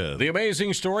dealing with? The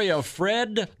amazing story of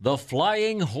Fred the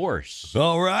Flying Horse.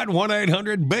 All right,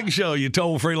 1-800-BIG-SHOW, you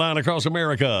toll-free line across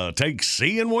America. Take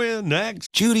C and win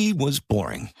next. Judy was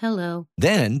boring. Hello.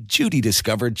 Then Judy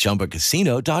discovered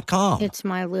ChumbaCasino.com. It's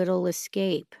my little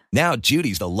escape. Now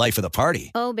Judy's the life of the party.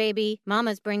 Oh, baby,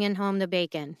 mama's bringing home the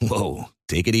bacon. Whoa,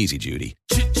 take it easy, Judy.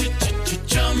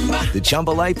 The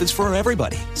Chumba life is for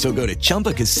everybody. So go to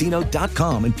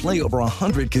ChumbaCasino.com and play over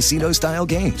 100 casino-style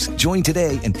games. Join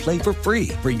today and play for free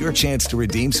for your chance to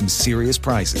redeem some serious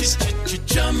prizes.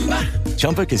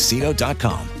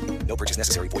 ChumbaCasino.com. No purchase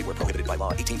necessary. Void where prohibited by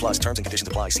law. 18+ terms and conditions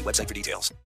apply. See website for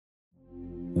details.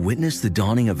 Witness the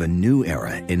dawning of a new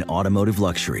era in automotive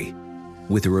luxury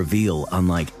with a reveal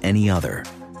unlike any other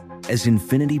as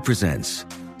Infiniti presents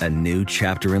a new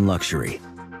chapter in luxury,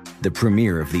 the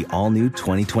premiere of the all-new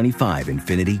 2025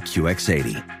 Infiniti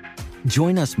QX80.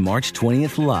 Join us March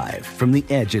 20th live from the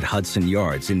Edge at Hudson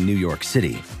Yards in New York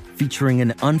City, featuring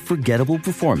an unforgettable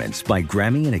performance by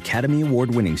Grammy and Academy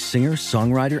Award-winning singer,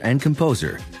 songwriter, and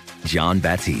composer, John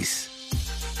Batiste.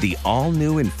 The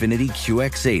all-new Infiniti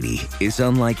QX80 is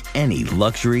unlike any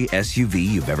luxury SUV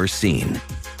you've ever seen.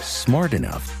 Smart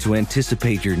enough to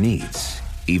anticipate your needs,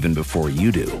 even before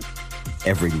you do.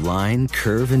 Every line,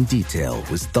 curve, and detail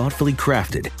was thoughtfully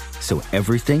crafted so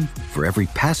everything for every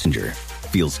passenger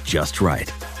feels just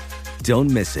right.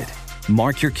 Don't miss it.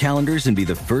 Mark your calendars and be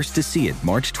the first to see it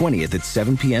March 20th at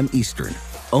 7 p.m. Eastern,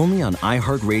 only on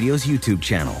iHeartRadio's YouTube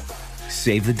channel.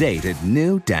 Save the date at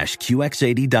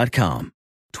new-QX80.com.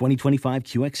 2025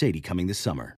 QX80 coming this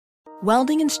summer.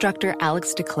 Welding instructor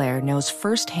Alex DeClaire knows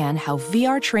firsthand how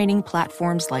VR training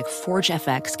platforms like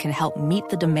ForgeFX can help meet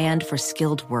the demand for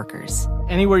skilled workers.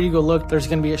 Anywhere you go look, there's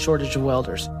going to be a shortage of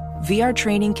welders. VR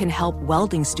training can help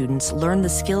welding students learn the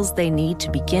skills they need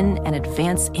to begin and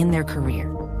advance in their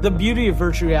career. The beauty of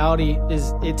virtual reality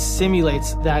is it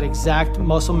simulates that exact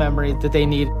muscle memory that they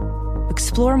need.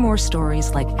 Explore more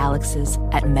stories like Alex's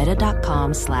at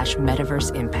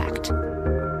meta.com/metaverseimpact.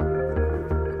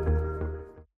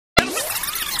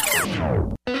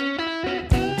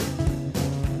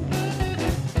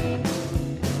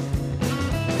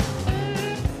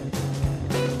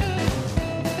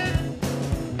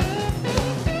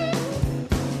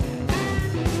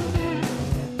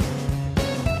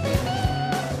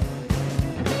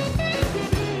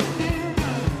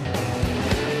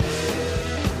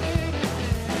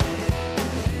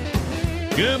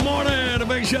 Good morning. The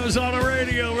Big Show's on the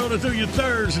radio, rolling through your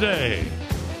Thursday.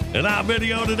 And our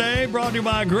video today brought to you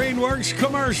by Greenworks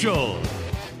Commercial.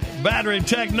 Battery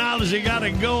technology got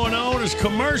it going on. It's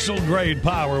commercial-grade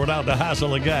power without the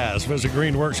hassle of gas. Visit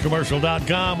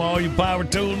greenworkscommercial.com, all your power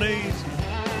tool needs.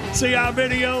 See our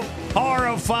video,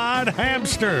 Horrified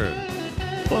Hamster.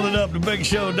 Pull it up to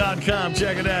bigshow.com.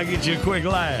 Check it out. Get you a quick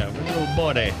laugh. Little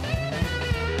buddy.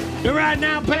 You're right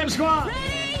now, Pep Squad. Okay!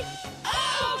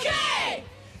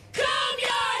 Comb your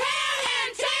hair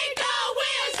and take the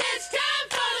wheels. It's time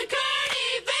for the current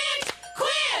events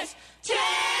quiz.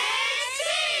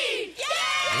 Tennessee!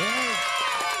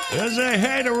 Yeah! Let's say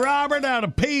hey to Robert out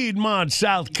of Piedmont,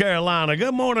 South Carolina.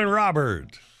 Good morning,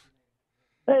 Robert.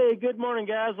 Hey, good morning,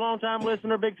 guys. Long-time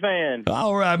listener, big fan.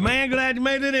 All right, man. Glad you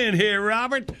made it in here,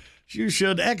 Robert. You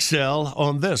should excel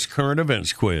on this current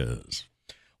events quiz.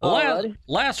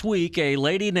 Last week, a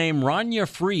lady named Rania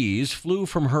Fries flew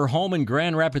from her home in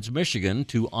Grand Rapids, Michigan,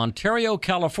 to Ontario,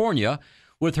 California,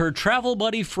 with her travel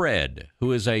buddy Fred,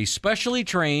 who is a specially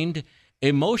trained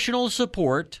emotional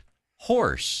support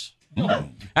horse.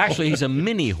 Actually, he's a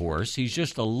mini horse. He's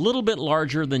just a little bit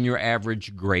larger than your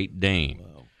average Great Dane.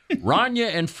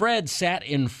 Rania and Fred sat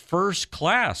in first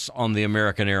class on the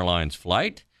American Airlines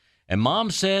flight, and Mom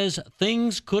says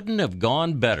things couldn't have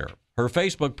gone better. Her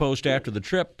Facebook post after the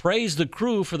trip praised the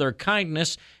crew for their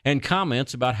kindness and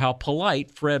comments about how polite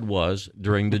Fred was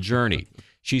during the journey.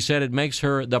 She said it makes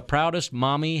her the proudest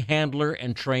mommy, handler,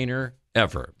 and trainer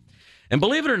ever. And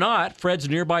believe it or not, Fred's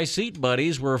nearby seat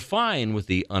buddies were fine with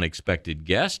the unexpected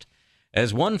guest.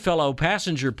 As one fellow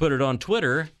passenger put it on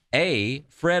Twitter, A,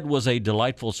 Fred was a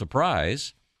delightful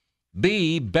surprise,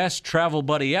 B, best travel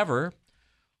buddy ever,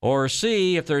 or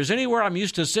C, if there's anywhere I'm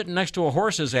used to sitting next to a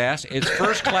horse's ass, it's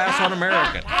first class on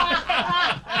American.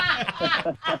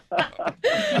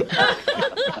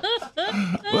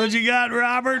 What you got,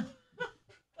 Robert?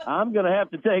 I'm going to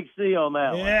have to take C on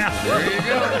that one. Yeah. There you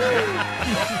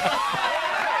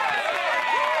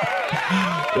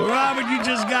go. Robert, you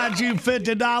just got you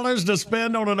 $50 to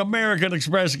spend on an American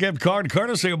Express gift card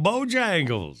courtesy of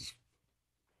Bojangles.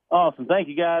 Awesome. Thank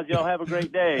you, guys. Y'all have a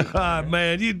great day. All right,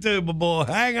 man. You too, my boy.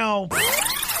 Hang on.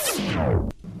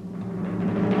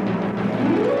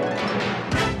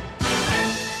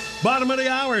 Bottom of the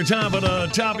hour, time for the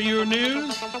top of your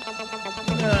news.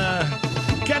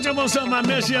 Catch up on something I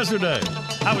missed yesterday.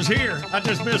 I was here. I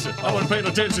just missed it. I wasn't paying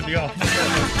attention to y'all.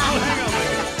 Hang on, man.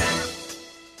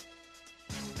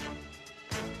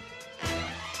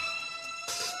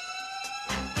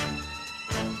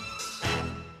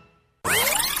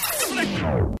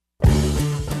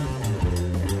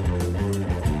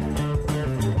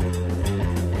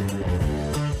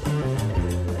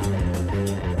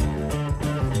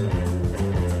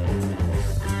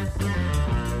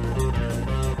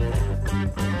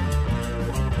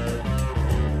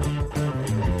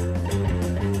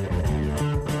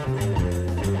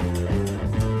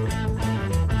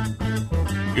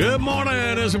 Good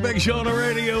morning. It's a Big Show on the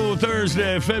radio,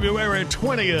 Thursday, February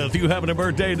 20th. You having a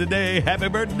birthday today? Happy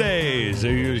birthday. So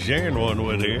you're sharing one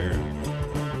with here.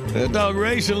 That dog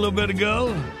racing a little bit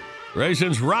ago.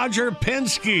 Racing's Roger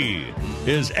Penske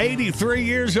is 83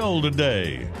 years old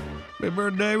today. Happy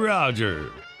birthday, Roger.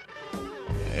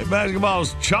 Hey,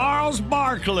 basketball's Charles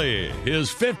Barkley is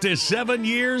 57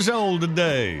 years old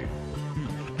today.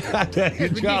 I tell you,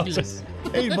 Charles.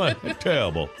 He's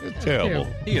terrible. It's terrible.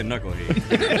 He a knucklehead.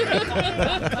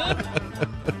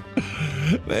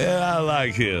 Man, I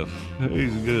like him.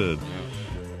 He's good.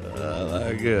 I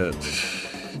like it.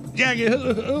 Jackie,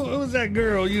 who's that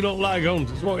girl you don't like on?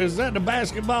 Is that the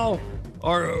basketball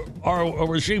or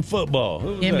was she football?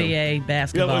 NBA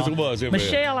basketball. Yeah, it was NBA.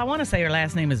 Michelle, I want to say her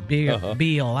last name is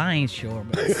Beal. I ain't sure,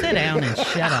 but sit down and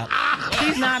shut up.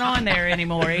 She's not on there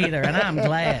anymore either, and I'm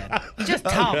glad. Just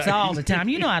talks all the time.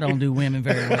 You know I don't do women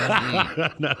very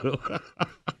well. No.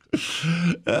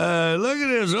 Look at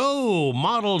this. Oh,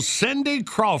 model Cindy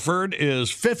Crawford is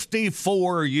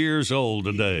 54 years old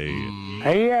today.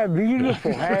 Yeah,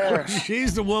 beautiful hair.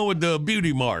 She's the one with the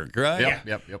beauty mark, right?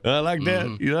 Yep. I like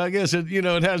that. You know, I guess it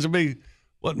has to be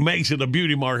what makes it a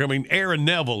beauty mark. I mean, Aaron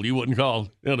Neville, you wouldn't call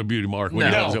it a beauty mark when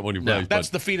he does it when he plays. That's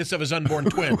the fetus of his unborn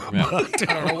twin. I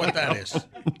don't know what that is.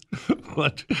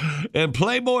 And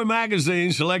Playboy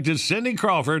magazine selected Cindy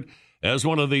Crawford as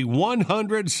one of the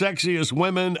 100 sexiest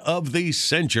women of the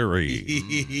century.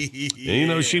 You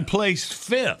know, she placed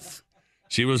 5th.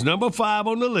 She was number 5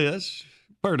 on the list.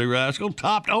 Pretty rascal.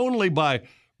 Topped only by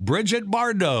Bridget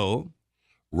Bardot,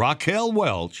 Raquel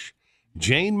Welch,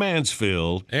 Jane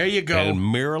Mansfield. There you go. And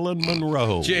Marilyn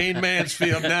Monroe. Jane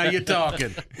Mansfield, now you're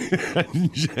talking.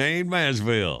 Jane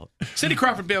Mansfield. Cindy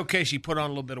Crawford be okay. She put on a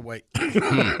little bit of weight.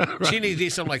 She needs to eat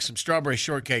something like some strawberry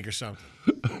shortcake or something.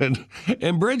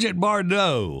 And Bridget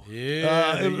Bardot.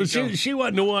 Yeah, she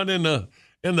wasn't the one in the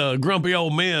grumpy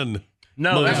old men.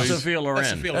 No, movies. that's Sophia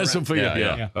Loren. That's Sophia.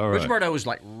 Yeah. All right. Rich Bardot was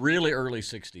like really early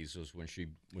 60s was when she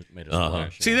made a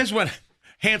splash. See, this one,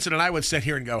 Hanson and I would sit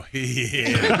here and go,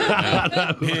 yeah.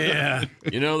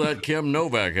 You know that Kim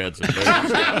Novak had some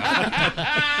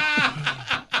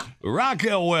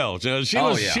Raquel Welch.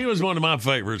 She was one of my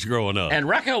favorites growing up. And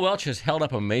Raquel Welch has held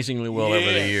up amazingly well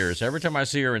over the years. Every time I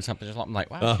see her in something, I'm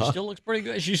like, wow, she still looks pretty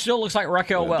good. She still looks like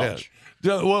Raquel Welch.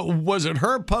 Was it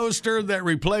her poster that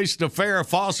replaced the Farrah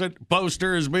Fawcett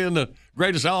poster as being the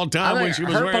greatest of all time when she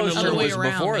was her wearing poster the was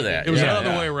before that. It was the other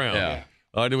way around. Yeah.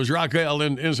 It was Raquel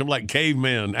in some like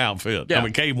caveman outfit. Yeah. I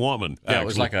mean, cave woman. Yeah, it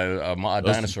was like a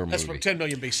dinosaur movie. That's from 10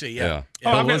 million BC, yeah. Oh,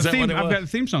 I've got the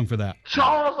theme song for that.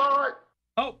 Charizard.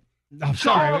 Oh, I'm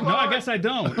sorry. No, I guess I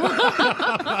don't. Is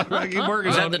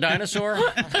that the dinosaur?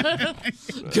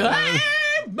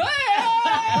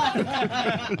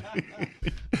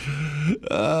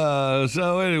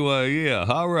 So anyway, yeah.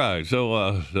 All right.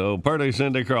 So Purdy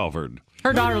Cindy Crawford.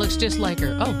 Her daughter looks just like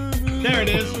her. Oh, there it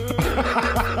is.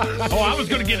 I was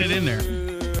going to get it in there.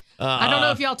 I don't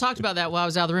know if y'all talked about that while I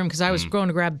was out of the room because I was going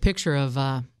to grab a picture of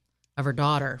her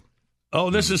daughter. Oh,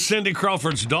 this is Cindy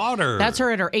Crawford's daughter. That's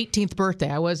her at her 18th birthday.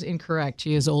 I was incorrect.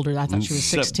 She is older. I thought she was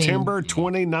 16. September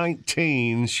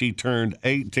 2019, she turned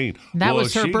 18. That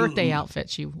was her birthday outfit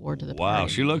she wore to the party. Wow,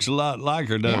 she looks a lot like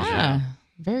her, doesn't she? Yeah,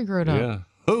 very grown up. Yeah.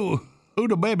 Who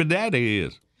the baby daddy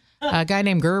is? A guy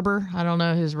named Gerber. I don't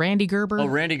know. His Randy Gerber. Oh,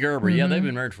 Randy Gerber. Mm-hmm. Yeah, they've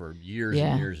been married for years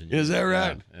and years and years. Is that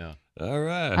right? Yeah. All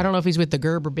right. I don't know if he's with the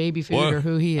Gerber baby food or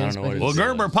who he is. Well,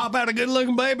 Gerber, pop out a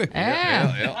good-looking baby.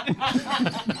 Yeah.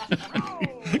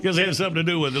 Because it has something to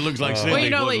do with it. Looks like Cindy. Well, you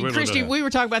know, like Christy, we were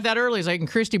talking about that earlier. It's like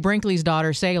Christy Brinkley's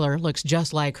daughter, Sailor, looks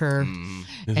just like her.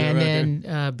 And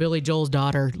then Billy Joel's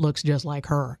daughter looks just like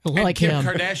her. Like Kim him.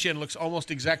 Kardashian looks almost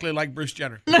exactly like Bruce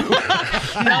Jenner. No,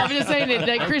 I'm just saying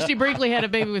that Christy Brinkley had a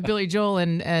baby with Billy Joel,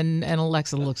 and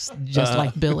Alexa looks just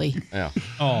like Billy. Yeah.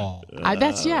 Oh.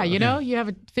 You know, you have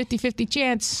a 50-50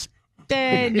 chance.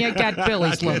 Then you got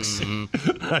Billy's looks.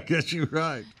 I guess you're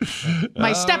right.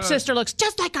 My stepsister looks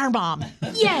just like our mom.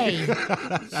 Yay!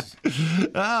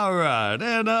 All right.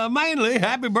 And mainly,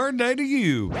 happy birthday to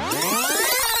you.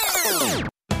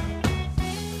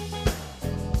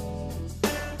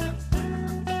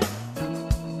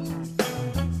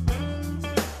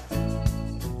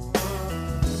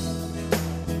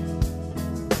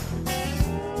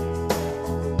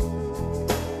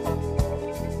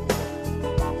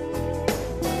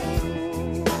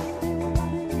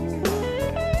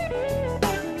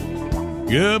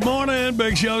 Good morning.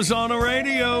 Big Show's on the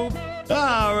radio.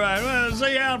 All right. Well,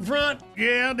 see out front?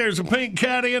 Yeah, there's a pink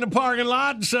caddy in the parking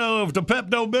lot. So if the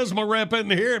Pepto-Bismol rep isn't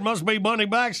here, it must be Bunny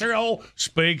Baxter. Oh,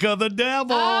 speak of the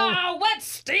devil. Oh, what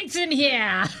stinks in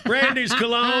here? Randy's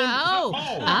cologne.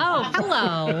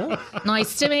 Hello.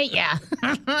 Nice to meet you.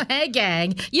 Hey,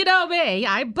 gang. You know me.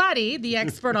 I'm Buddy, the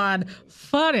expert on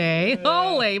funny.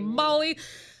 Holy moly.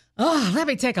 Oh, let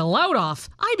me take a load off.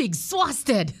 I'm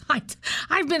exhausted.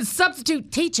 I've been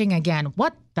substitute teaching again.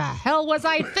 What the hell was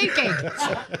I thinking?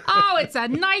 Oh, it's a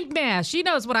nightmare. She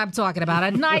knows what I'm talking about. A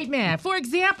nightmare. For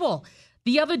example,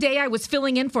 the other day I was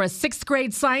filling in for a 6th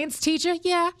grade science teacher.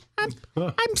 Yeah,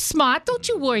 I'm smart. Don't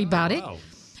you worry about it.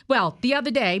 Well, the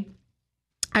other day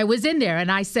I was in there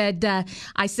and I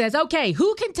says, okay,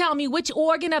 who can tell me which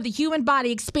organ of the human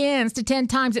body expands to 10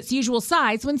 times its usual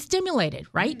size when stimulated,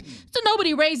 right? So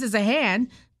nobody raises a hand.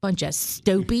 Bunch of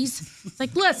stoopies. It's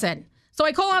like, listen. So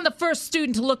I call on the first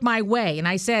student to look my way and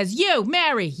I says, you,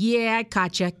 Mary. Yeah, I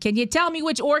gotcha. Can you tell me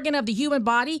which organ of the human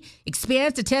body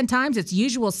expands to 10 times its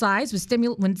usual size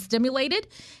when stimulated?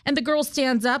 And the girl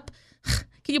stands up.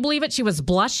 Can you believe it? She was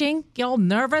blushing, all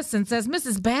nervous, and says,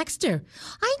 Mrs. Baxter,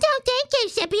 I don't think you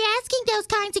should be asking those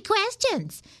kinds of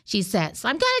questions, she says.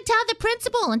 I'm going to tell the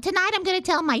principal, and tonight I'm going to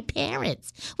tell my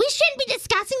parents. We shouldn't be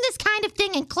discussing this kind of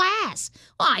thing in class.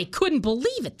 Well, I couldn't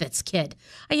believe it, this kid.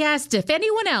 I asked if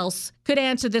anyone else could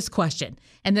answer this question,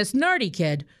 and this nerdy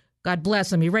kid, God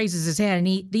bless him, he raises his hand,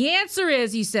 and the answer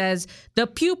is, he says, the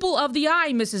pupil of the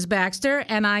eye, Mrs. Baxter.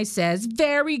 And I says,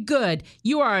 very good.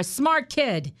 You are a smart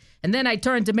kid. And then I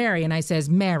turn to Mary, and I says,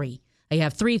 Mary, I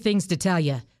have 3 things to tell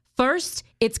you. First,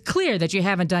 it's clear that you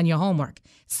haven't done your homework.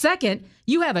 Second,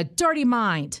 you have a dirty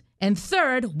mind. And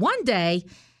third, one day,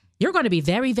 you're going to be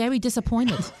very, very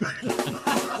disappointed.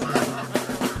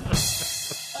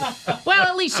 Well,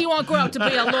 at least she won't grow up to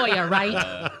be a lawyer,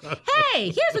 right? Hey,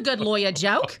 here's a good lawyer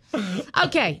joke.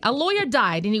 Okay, a lawyer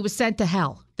died and he was sent to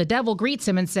hell. The devil greets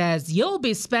him and says, you'll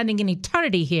be spending an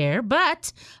eternity here,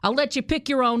 but I'll let you pick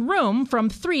your own room from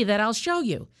 3 that I'll show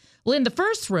you. Well, in the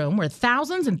first room were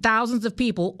thousands and thousands of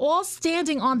people all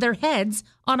standing on their heads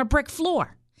on a brick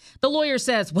floor. The lawyer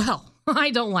says, well,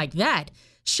 I don't like that.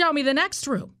 Show me the next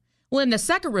room. Well, in the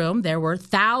second room, there were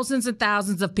thousands and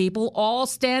thousands of people all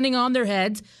standing on their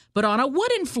heads, but on a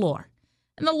wooden floor.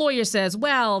 And the lawyer says,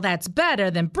 well, that's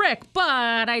better than brick,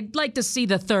 but I'd like to see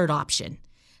the third option.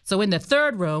 So in the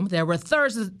third room, there were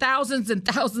thousands and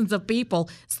thousands of people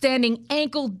standing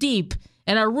ankle deep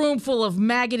in a room full of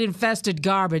maggot-infested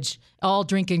garbage, all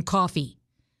drinking coffee.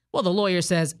 Well, the lawyer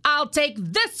says, I'll take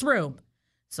this room.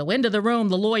 So into the room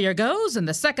the lawyer goes, and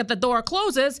the second the door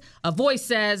closes, a voice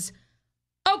says,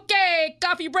 okay,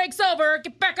 coffee break's over.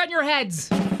 Get back on your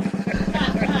heads.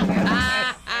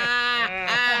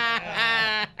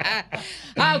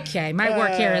 Okay, my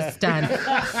work here is done.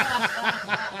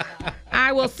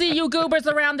 I will see you goobers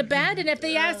around the bend, and if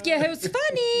they ask you who's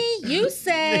funny, you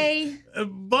say...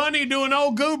 Bunny doing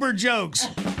old goober jokes.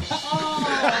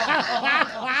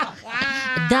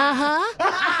 Duh-huh.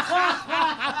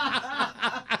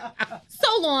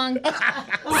 So long.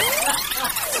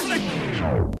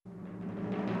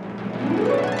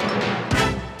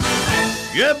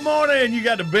 Good morning. You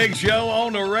got the big show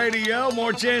on the radio.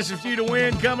 More chances for you to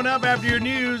win coming up after your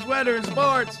news, weather, and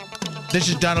sports. This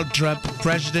is Donald Trump,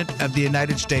 President of the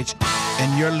United States,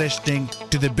 and you're listening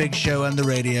to the big show on the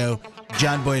radio,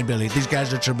 John Boy and Billy. These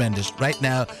guys are tremendous. Right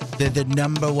now, they're the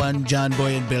number 1 John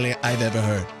Boy and Billy I've ever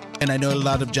heard. And I know a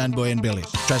lot of John Boy and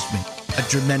Billies. Trust me, a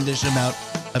tremendous amount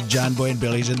of John Boy and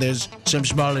Billies. And there's some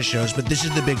smaller shows, but this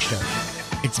is the big show.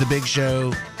 It's the big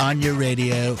show on your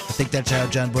radio. I think that's how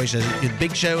John Boy says it. The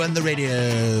big show on the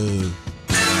radio.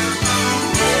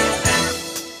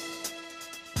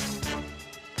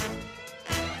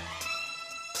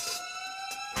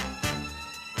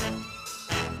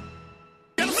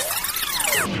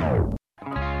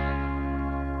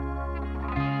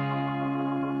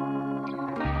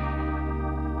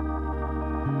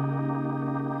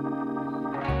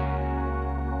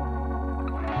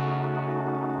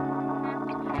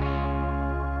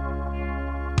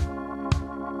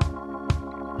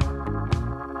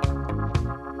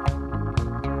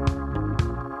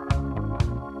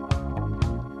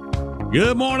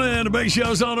 Good morning. The big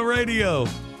show's on the radio.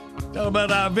 Talk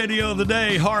about our video of the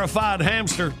day, horrified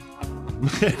hamster.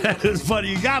 That is funny.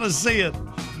 You got to see it.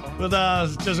 But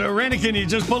Randy, can you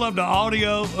just pull up the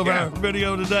audio of our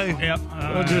video today? Yep.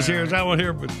 We'll just hear that one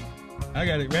here. But I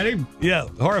got it. Ready? Yeah,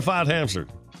 horrified hamster.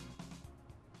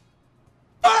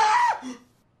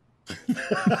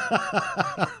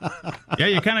 Yeah,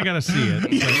 you kind of got to see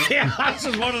it. Yeah, this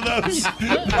is one of those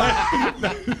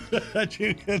that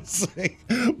you can see.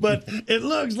 But it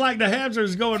looks like the hamster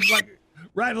is going like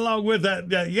right along with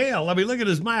that yell. I mean, look at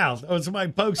his mouth. Oh,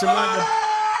 somebody pokes him right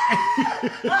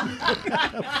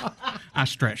I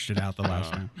stretched it out the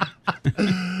last time.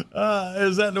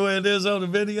 Is that the way it is on the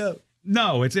video?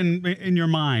 No, it's in your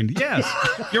mind. Yes,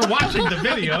 you're watching the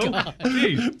video.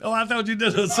 Oh, I thought you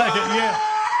did a second. Yeah.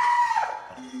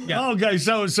 Okay,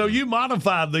 so you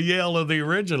modified the yell of the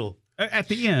original at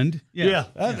the end. Yeah,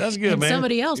 that's good, and man.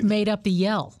 Somebody else made up the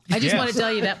yell. I just want to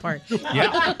tell you that part.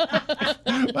 Yeah,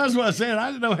 that's what I said.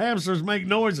 I didn't know hamsters make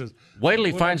noises. Wait till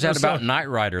he finds out about Knight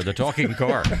Rider, the talking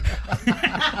car.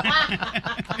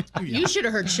 You should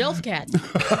have heard Shelf Cat.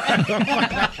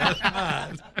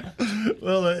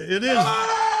 Well, it is.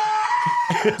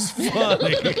 It's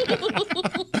funny.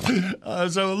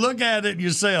 So look at it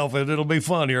yourself, and it'll be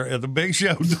funnier at the big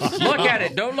show. Look at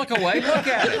it. Don't look away. Look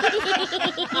at it.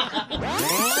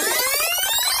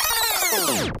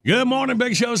 Good morning,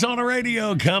 Big Show's on the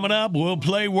radio. Coming up, we'll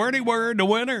play Wordy Word. The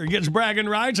winner gets bragging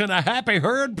rights and a Happy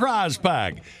Herd prize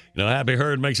pack. You know, Happy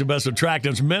Herd makes the best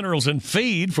attractants, minerals, and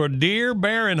feed for deer,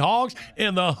 bear, and hogs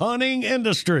in the hunting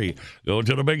industry. Go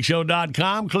to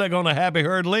thebigshow.com, click on the Happy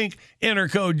Herd link, enter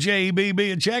code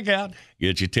JBB at checkout,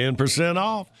 get you 10%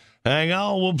 off. Hang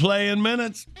on, we'll play in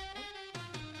minutes.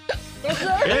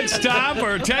 It's time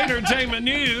for Tatertainment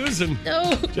News, and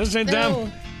just in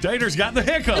time, Tater's got the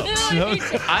hiccups.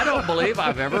 I don't believe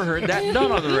I've ever heard that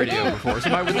done on the radio before.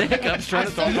 Somebody with the hiccups trying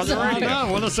to talk on the radio.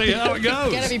 I want to see how it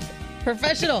goes. Gotta be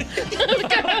professional.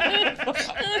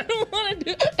 I don't want to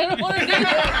do that.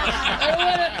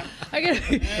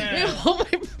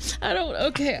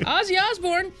 Okay. Ozzy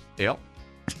Osbourne. Yep.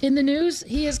 In the news,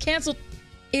 he has canceled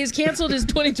his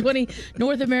 2020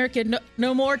 North American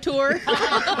No More tour.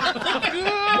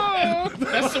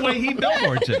 That's the way he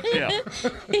billboards it.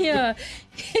 Yeah.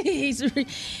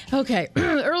 Okay.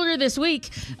 Earlier this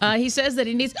week, he says that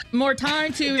he needs more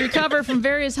time to recover from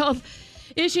various health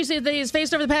issues that he has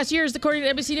faced over the past years, according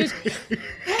to NBC News.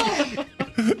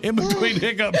 In between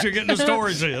hiccups, you're getting the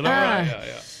stories in. All right.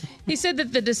 He said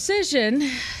that the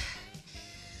decision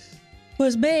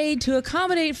was made to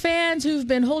accommodate fans who've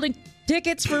been holding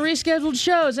tickets for rescheduled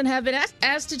shows and have been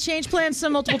asked to change plans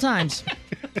some multiple times.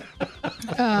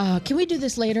 Can we do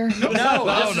this later? No,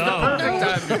 this is the perfect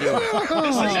time to do it. What are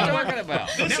you talking about?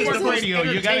 Network radio,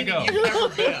 you gotta go.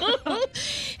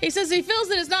 He says he feels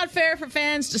that it's not fair for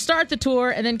fans to start the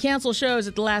tour and then cancel shows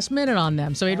at the last minute on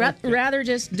them. So he'd rather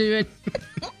just do it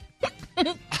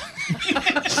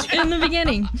in the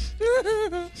beginning.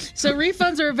 So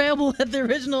refunds are available at the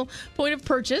original point of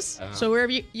purchase. So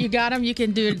wherever you got them, you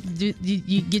can you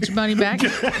get your money back.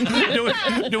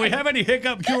 do we have any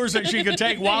hiccup cures that she could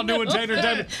take while doing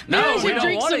Tatertainment? No, we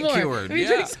don't want it cured.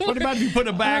 Yeah. What about if you put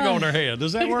a bag on her head?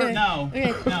 Does that work? No.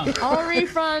 Okay. No. All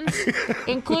refunds,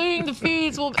 including the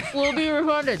fees, will be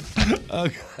refunded.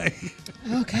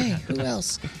 Okay, who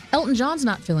else? Elton John's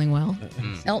not feeling well.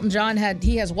 Elton John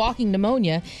has walking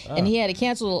pneummonia, and he had to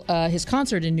cancel his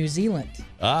concert in New Zealand.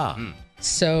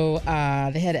 So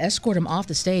they had to escort him off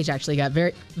the stage. Actually, got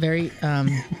very, very.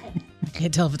 I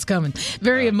can't tell if it's coming.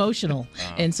 Very emotional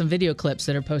in some video clips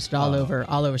that are posted all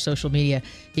over social media.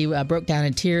 He broke down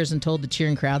in tears and told the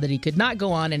cheering crowd that he could not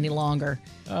go on any longer.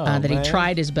 That he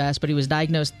tried his best, but he was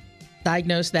diagnosed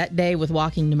that day with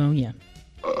walking pneumonia.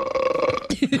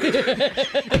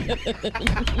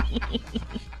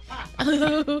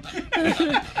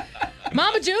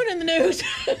 Mama June in the news.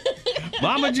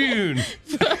 Mama June.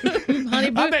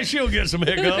 Honey Boo. I bet she'll get some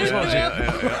hiccups.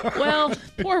 Well,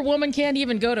 poor woman can't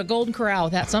even go to Golden Corral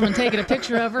without someone taking a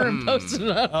picture of her and posting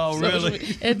it up. Oh,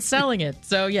 really? And selling it.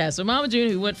 So, yeah. So Mama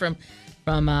June, who went from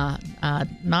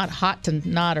not hot to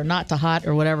not or not to hot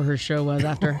or whatever her show was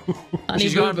after Honey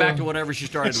She's Boo going Boo. back to whatever she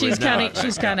started She's with now.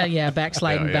 She's kind of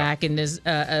backsliding back and is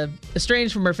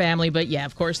estranged from her family. But yeah,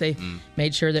 of course they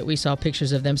made sure that we saw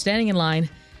pictures of them standing in line.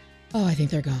 Oh, I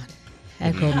think they're gone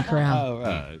at Golden Corral. All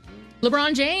right.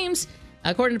 LeBron James,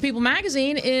 according to People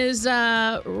Magazine, is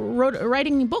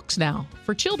writing books now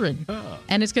for children,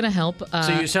 and it's going to help.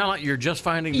 So you sound like you're just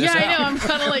finding this out. Yeah, I know. I'm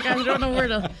kind of like, I don't know where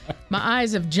to. My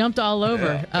eyes have jumped all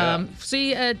over.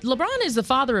 LeBron is the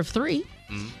father of 3,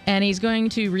 and he's going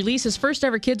to release his first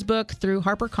ever kids book through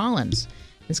HarperCollins.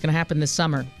 It's going to happen this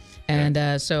summer,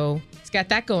 and so he's got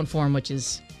that going for him, which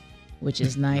is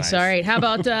nice. All right, how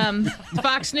about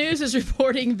Fox News is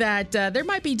reporting that they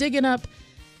might be digging up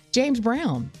James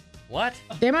Brown. What?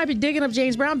 They might be digging up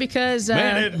James Brown because...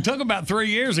 Man, it took about 3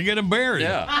 years to get him buried.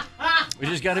 Yeah. We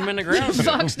just got him in the ground.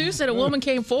 Fox News said a woman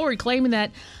came forward claiming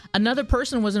that another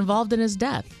person was involved in his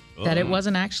death, that it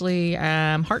wasn't actually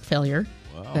heart failure,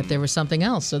 that there was something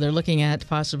else. So they're looking at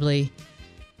possibly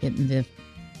the...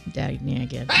 No.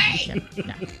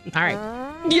 All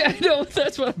right. Yeah, no,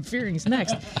 that's what I'm fearing is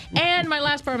next. And my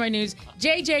last part of my news,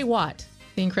 J.J. Watt,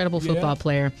 the incredible football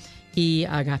player, he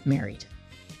got married.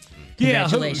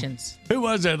 Congratulations. Who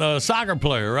was it? A soccer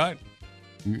player, right?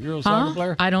 You're a soccer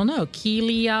player? I don't know.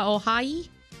 Kelia Ohai?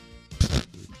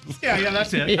 Yeah,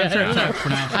 that's it. Yeah, That's how it's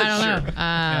pronounced. I don't know.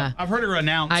 Yeah. I've heard her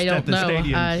announced I don't at the know.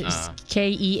 stadium. It's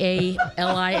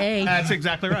Kealia. That's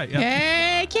exactly right. Yeah.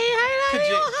 Hey,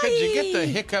 Could you get the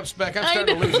hiccups back? I'm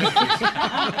starting to lose it.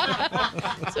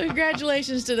 So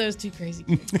congratulations to those two crazy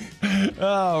kids.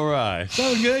 All right.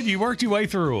 So good. You worked your way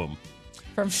through them.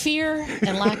 From fear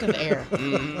and lack of air.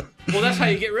 Well, that's how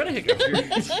you get rid of hiccups.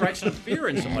 You strike some fear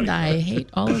in somebody. I hate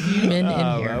all of you men in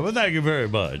All here. right. Well, thank you very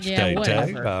much, Yeah, Tay-Tay.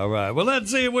 whatever. All right. Well,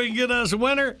 let's see if we can get us a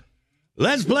winner.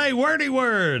 Let's play Wordy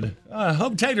Word.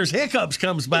 Hope Tater's hiccups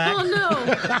comes back. Oh, no.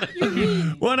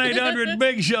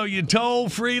 1-800-BIG-SHOW, you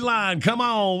toll-free line. Come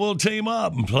on, we'll team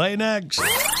up and play next.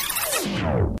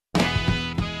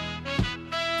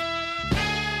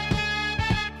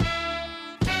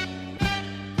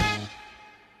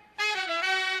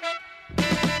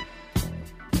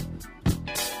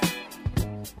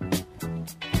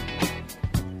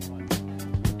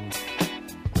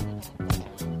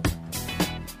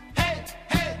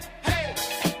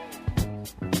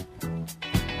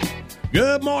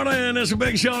 Good morning. It's a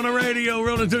Big Show on the radio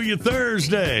rolling through you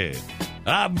Thursday.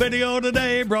 Our video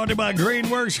today brought to you by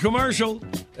Greenworks Commercial.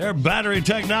 Their battery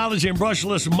technology and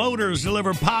brushless motors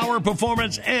deliver power,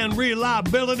 performance, and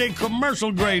reliability.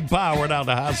 Commercial-grade power without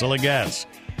the hassle of gas.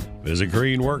 Visit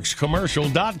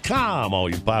greenworkscommercial.com, all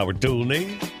your power tool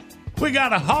needs. We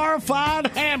got a horrified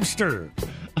hamster.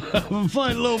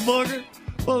 Funny little booger.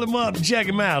 Pull him up and check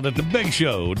him out at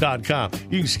thebigshow.com.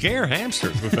 You can scare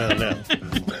hamsters, we found out.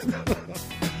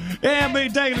 Yeah, be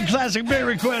taking a classic beer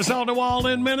request on the wall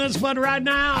in minutes, but right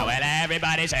now... Well,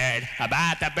 everybody's heard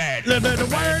about the bird.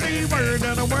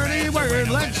 The wordy word.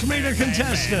 Let's meet our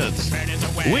contestants.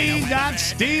 We got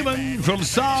Stephen from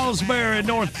Salisbury,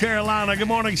 North Carolina. Good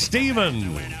morning,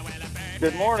 Stephen.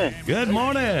 Good morning. Good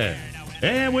morning.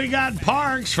 And we got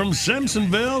Parks from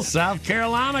Simpsonville, South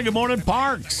Carolina. Good morning,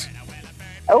 Parks.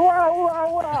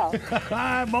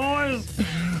 Hi, boys.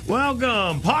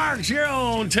 Welcome. Parks, you're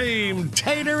on Team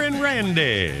Tater and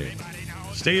Randy.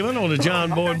 Stephen on the John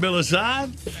Boy and Billy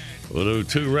side. We'll do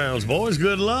 2 rounds, boys.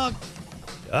 Good luck.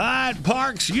 All right,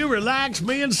 Parks, you relax.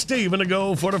 Me and Stephen to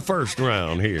go for the first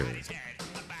round here.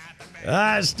 All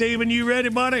right, Stephen, you ready,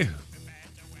 buddy?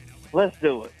 Let's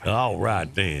do it. All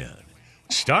right, then.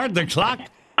 Start the clock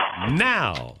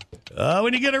now.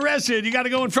 When you get arrested, you got to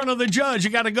go in front of the judge. You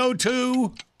got to go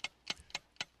to...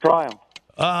 Trial.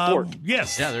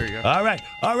 Yes. Yeah, there you go. All right.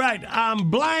 I'm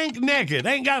blank naked.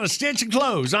 Ain't got a stitch of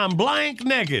clothes. I'm blank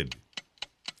naked.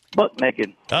 Butt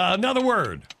naked. Another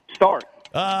word. Start.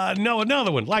 No,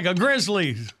 another one. Like a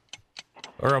grizzly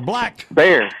or a black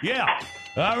bear. Yeah.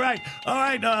 All right.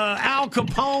 Al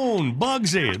Capone,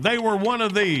 Bugsy. They were one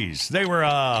of these. They were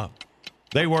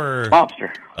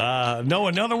Lobster. No,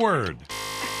 another word.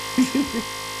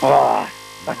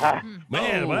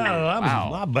 Man, well, that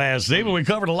was my bad, Stephen. We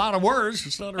covered a lot of words.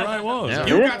 It's not the right ones. Yeah.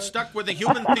 You got stuck with a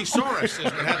human thesaurus, is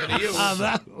what happened to you.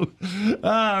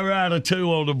 All right, a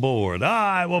 2 on the board. All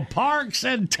right, well, Parks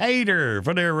and Tater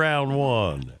for their round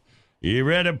 1. You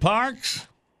ready, Parks?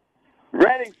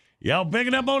 Ready. Y'all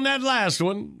picking up on that last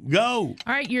one. Go.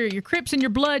 All right, your Crips and your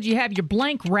Bloods, you have your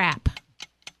blank rap.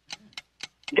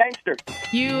 Gangster.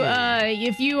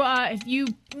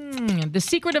 The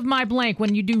secret of my blank,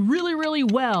 when you do really, really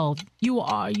well, you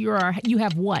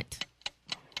have what?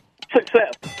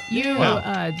 Success. You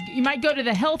might go to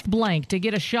the health blank to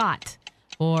get a shot.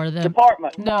 Or the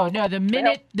department. No,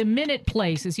 the minute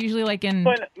place. It's usually like in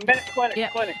clinic. Yeah.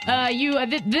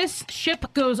 This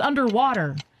ship goes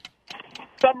underwater.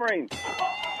 Submarine.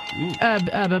 A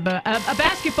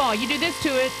basketball. You do this to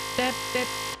it. That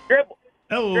dribble.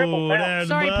 Oh, that's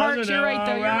sorry, Parks, you're right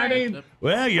there. You're right.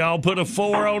 Well, y'all put a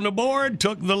 4 on the board,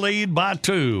 took the lead by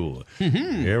 2.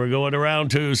 Here we go into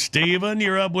round 2. Stephen,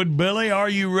 you're up with Billy. Are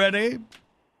you ready?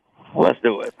 Let's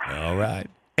do it. All right.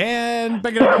 And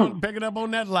pick it up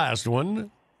on that last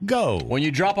one. Go. When you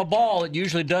drop a ball, it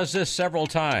usually does this several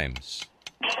times.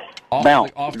 Off the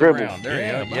dribble. ground.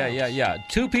 There you go. Yeah.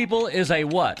 2 people is a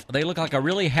what? They look like a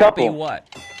really happy Couple.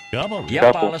 what? Couple.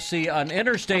 Yeah, let's see. An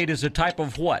interstate is a type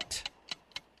of what?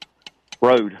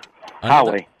 Road.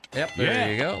 Highway. Yep,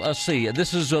 there you go. Let's see.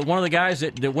 This is one of the guys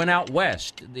that went out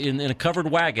west in a covered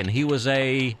wagon. He was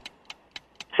a...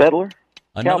 Settler?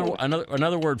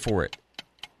 Another word for it.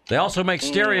 They also make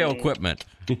stereo equipment.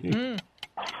 Give me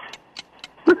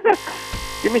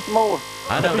some more.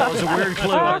 I know, that was a weird clue.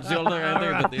 That's the only thing right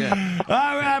there, but yeah.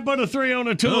 All right, put a 3 on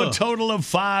a 2, a total of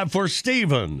 5 for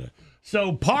Stephen.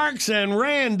 So Parks and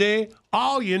Randy,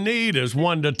 all you need is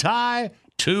 1 to tie,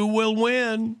 2 will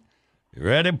win. You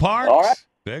ready, Parks? All right.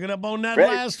 Pick it up on that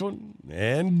Ready. last one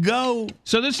and go.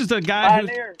 So this is the guy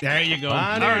Pioneer. There you go.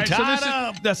 Pioneer, All right, so this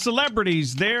tied is the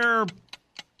celebrities. They're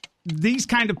these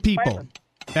kind of people. Famous.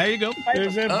 There you go.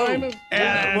 Is it famous?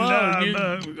 And,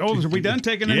 are we done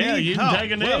taking a knee? Yeah, you can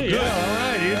take a knee. Well, good. Yeah, all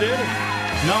right, you did it.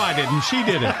 No, I didn't. She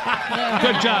did it.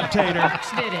 Good job, Tater.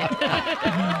 Parks did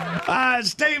it.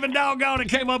 Stephen, doggone it,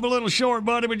 came up a little short,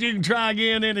 buddy, but you can try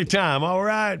again anytime, all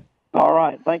right? All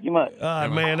right. Thank you much. All right,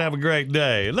 man, have a great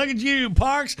day. Look at you,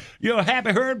 Parks. Your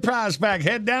Happy Herd prize pack.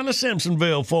 Head down to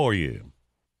Simpsonville for you.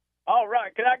 All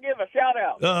right. Can I give a shout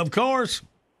out? Of course.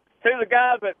 to the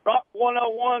guys at Rock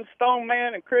 101, Stone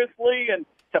Man, and Chris Lee, and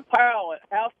to Powell at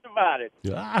House Divided.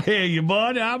 I hear you,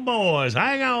 buddy. Our boys.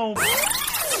 Hang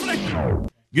on.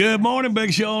 Good morning,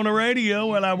 Big Show on the radio.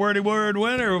 Well, our wordy word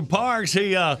winner of Parks,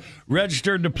 he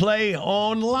registered to play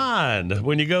online.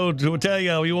 When you go to tell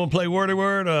you want to play wordy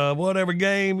word, whatever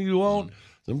game you want,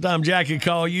 sometimes Jackie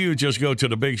call you. Just go to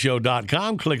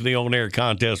thebigshow.com, click the on-air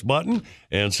contest button,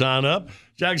 and sign up.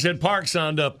 Jackie said Parks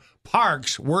signed up.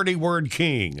 Parks, wordy word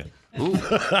king. You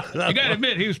got to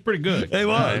admit, he was pretty good. He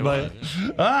was, man.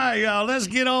 All right, y'all, let's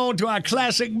get on to our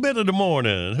classic bit of the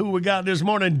morning. Who we got this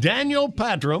morning? Daniel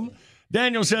Patram.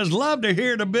 Daniel says, love to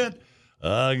hear the bit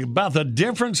about the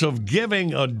difference of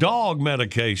giving a dog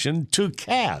medication to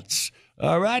cats.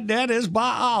 All right, that is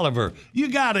by Oliver.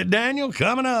 You got it, Daniel.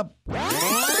 Coming up.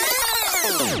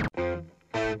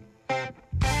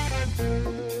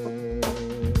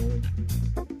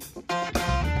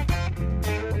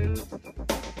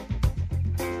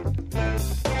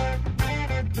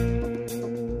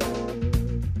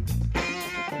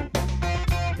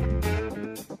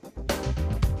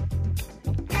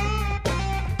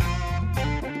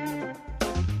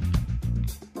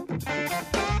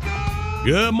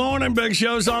 Good morning, Big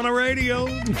Show's on the radio.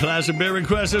 Classic bit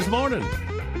request this morning.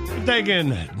 We're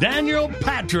taking Daniel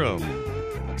Patram.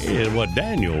 Here's what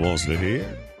Daniel wants to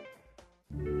hear.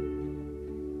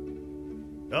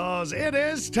 Because it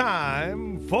is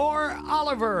time for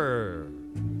Oliver.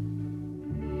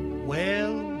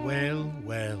 Well.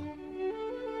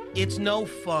 It's no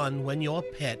fun when your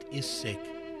pet is sick.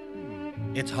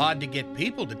 It's hard to get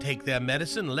people to take their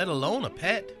medicine, let alone a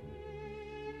pet.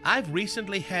 I've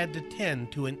recently had to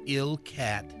tend to an ill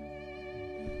cat.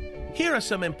 Here are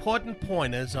some important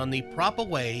pointers on the proper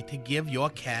way to give your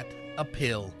cat a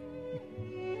pill.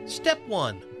 Step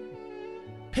 1.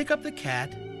 Pick up the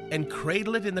cat and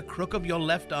cradle it in the crook of your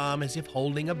left arm as if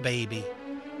holding a baby.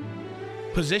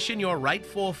 Position your right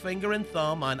forefinger and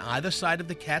thumb on either side of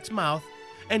the cat's mouth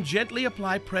and gently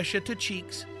apply pressure to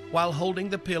cheeks while holding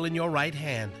the pill in your right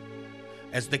hand.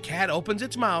 As the cat opens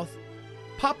its mouth,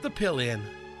 pop the pill in.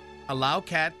 Allow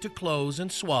cat to close and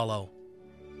swallow.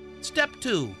 Step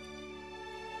 2.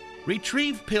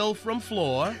 Retrieve pill from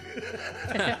floor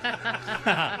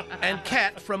and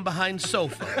cat from behind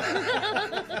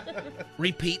sofa.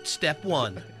 Repeat step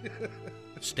 1.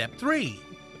 Step 3.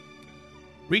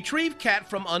 Retrieve cat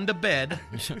from under bed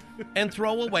and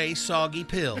throw away soggy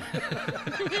pill.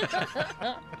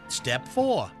 Step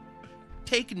 4.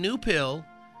 Take new pill.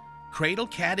 Cradle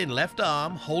cat in left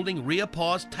arm, holding rear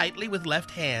paws tightly with left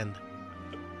hand.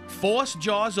 Force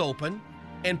jaws open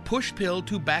and push pill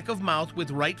to back of mouth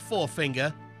with right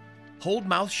forefinger. Hold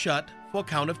mouth shut for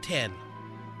count of 10.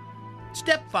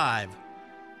 Step 5.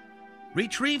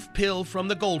 Retrieve pill from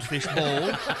the goldfish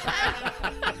bowl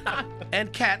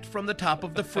and cat from the top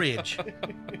of the fridge.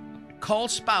 Call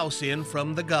spouse in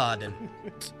from the garden.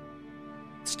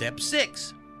 Step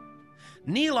 6.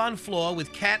 Kneel on floor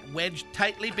with cat wedged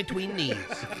tightly between knees.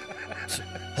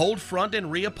 Hold front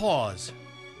and rear paws.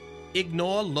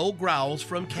 Ignore low growls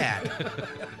from cat.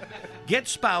 Get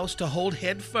spouse to hold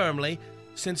head firmly,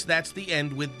 since that's the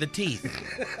end with the teeth.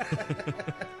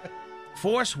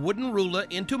 Force wooden ruler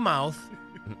into mouth.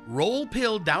 Roll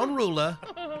pill down ruler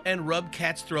and rub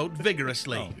cat's throat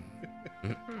vigorously.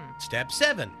 Step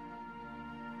 7.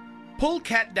 Pull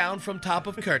cat down from top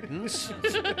of curtains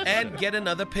and get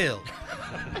another pill.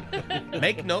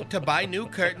 Make note to buy new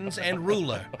curtains and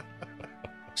ruler.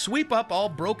 Sweep up all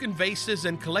broken vases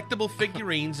and collectible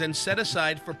figurines and set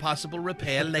aside for possible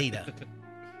repair later.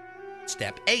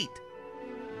 Step 8.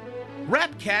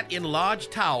 Wrap cat in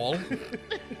large towel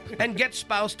and get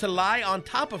spouse to lie on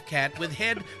top of cat with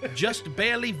head just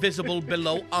barely visible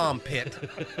below armpit.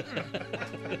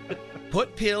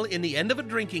 Put pill in the end of a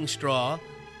drinking straw.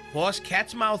 Force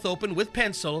cat's mouth open with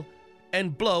pencil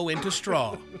and blow into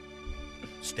straw.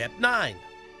 Step 9.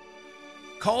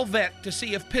 Call vet to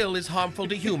see if pill is harmful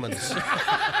to humans.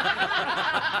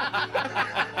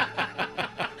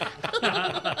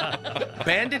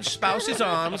 Bandage spouse's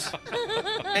arms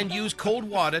and use cold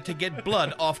water to get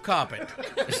blood off carpet.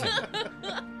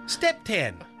 Step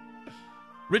 10.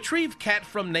 Retrieve cat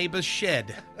from neighbor's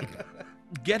shed.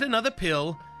 Get another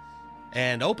pill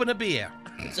and open a beer.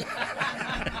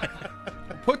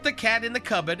 Put the cat in the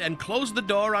cupboard and close the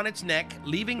door on its neck,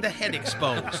 leaving the head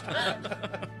exposed.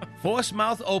 Force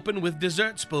mouth open with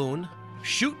dessert spoon.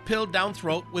 Shoot pill down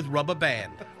throat with rubber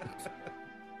band.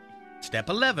 Step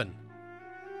 11.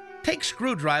 Take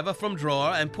screwdriver from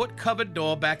drawer and put cupboard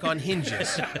door back on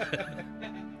hinges.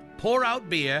 Pour out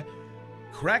beer.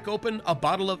 Crack open a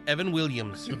bottle of Evan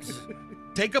Williams.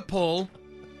 Take a pull.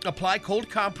 Apply cold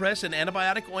compress and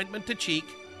antibiotic ointment to cheek.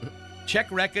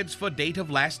 Check records for date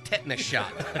of last tetanus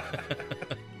shot.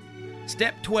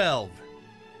 Step 12.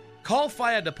 Call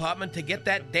fire department to get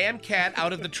that damn cat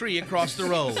out of the tree across the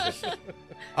road.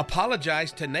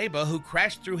 Apologize to neighbor who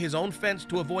crashed through his own fence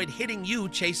to avoid hitting you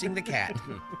chasing the cat.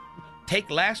 Take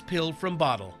last pill from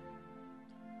bottle.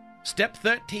 Step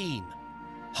 13.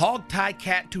 Hog tie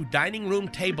cat to dining room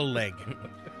table leg.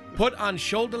 Put on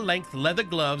shoulder-length leather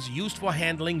gloves used for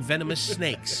handling venomous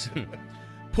snakes.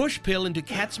 Push pill into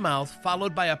cat's mouth,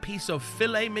 followed by a piece of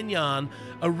filet mignon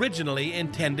originally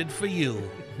intended for you.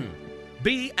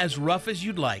 Be as rough as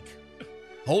you'd like.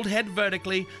 Hold head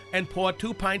vertically and pour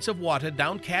 2 pints of water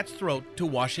down cat's throat to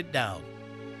wash it down.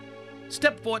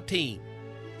 Step 14.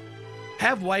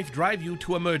 Have wife drive you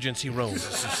to emergency room.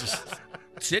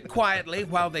 Sit quietly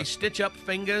while they stitch up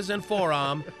fingers and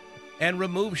forearm and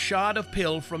remove shard of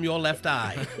pill from your left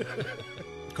eye.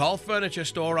 Call furniture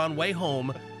store on way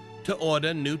home to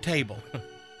order new table.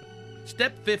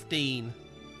 Step 15.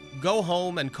 Go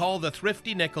home and call the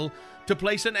Thrifty Nickel to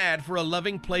place an ad for a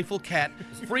loving, playful cat,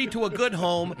 free to a good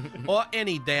home, or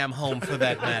any damn home for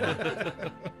that matter.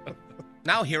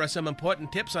 Now here are some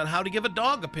important tips on how to give a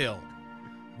dog a pill.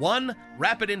 1.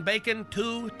 Wrap it in bacon.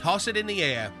 2. Toss it in the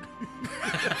air.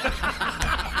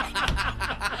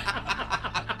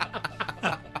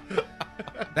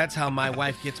 That's how my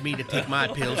wife gets me to take my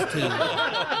pills, too.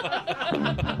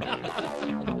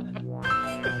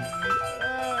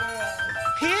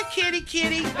 Here, kitty,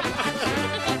 kitty.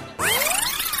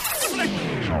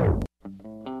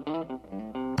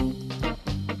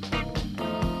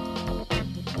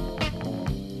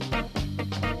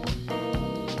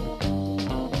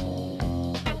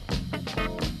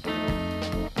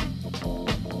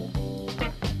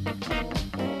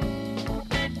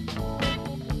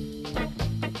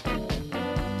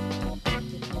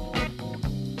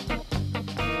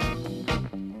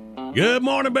 Good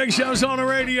morning, Big Show's on the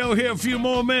radio here. A few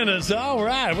more minutes. All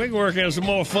right, we can work in some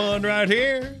more fun right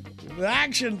here.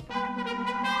 Action.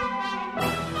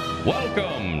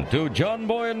 Welcome to John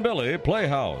Boy and Billy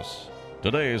Playhouse.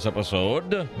 Today's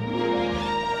episode,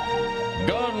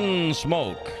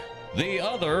 Gunsmoke, the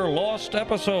other lost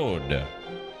episode.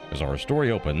 As our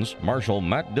story opens, Marshal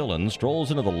Matt Dillon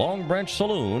strolls into the Long Branch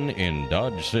Saloon in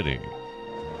Dodge City.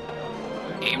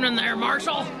 Evening there,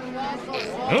 Marshal.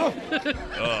 Huh?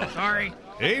 Sorry.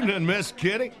 Evening, Miss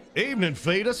Kitty. Evening,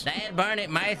 Fetus. Dad burn it,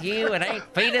 Matthew. It ain't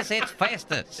Fetus, it's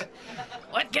Festus.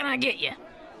 What can I get you?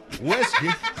 Whiskey.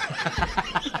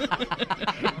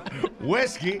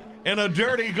 Whiskey in a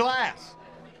dirty glass.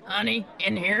 Honey,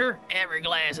 in here, every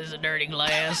glass is a dirty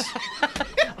glass.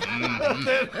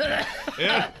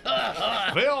 Yeah.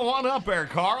 Fill one up there,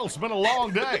 Carl. It's been a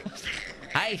long day.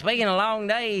 Hey, speaking of long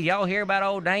days, y'all hear about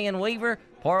old Dan Weaver?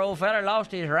 Poor old feller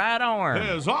lost his right arm.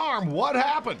 His arm? What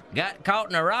happened? Got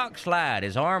caught in a rock slide.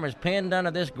 His arm is pinned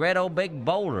under this great old big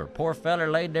boulder. Poor feller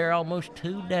laid there almost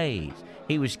 2 days.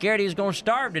 He was scared he was going to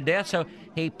starve to death, so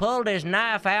he pulled his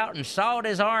knife out and sawed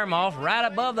his arm off right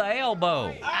above the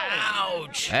elbow.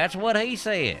 Ouch! That's what he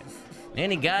said. Then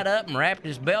he got up and wrapped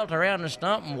his belt around the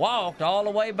stump and walked all the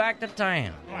way back to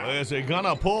town. Is he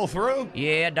gonna pull through?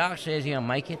 Yeah, Doc says he'll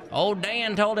make it. Old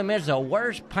Dan told him it's the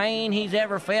worst pain he's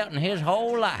ever felt in his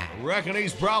whole life. Reckon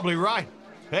he's probably right.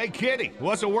 Hey, Kitty,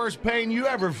 what's the worst pain you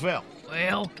ever felt?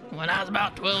 Well, when I was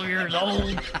about 12 years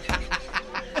old,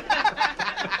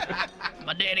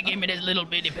 my daddy gave me this little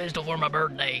bitty pistol for my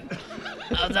birthday.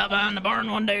 I was out behind the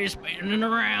barn one day spinning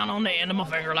around on the end of my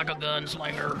finger like a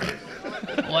gunslinger.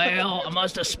 Well, I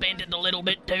must have spent it a little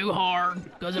bit too hard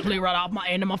because it flew right off my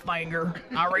end of my finger.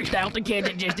 I reached out to catch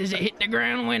it just as it hit the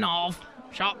ground and went off.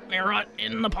 Shot me right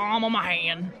in the palm of my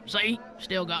hand. See?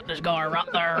 Still got the scar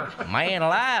right there. Man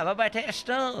alive, I bet that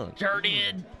stung. Sure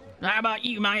did. How about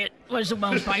you, mate? What's the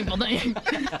most painful thing?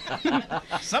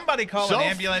 Somebody call an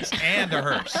ambulance and a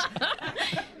hearse.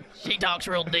 She talks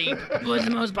real deep. What's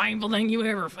the most painful thing you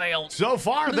ever felt? So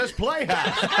far, this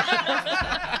playhouse.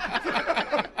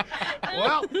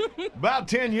 Well, about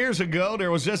 10 years ago,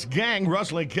 there was this gang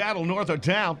rustling cattle north of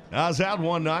town. I was out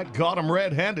one night, caught them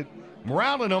red-handed.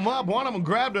 Rounding them up, one of them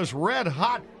grabbed this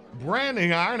red-hot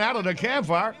branding iron out of the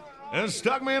campfire and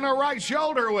stuck me in the right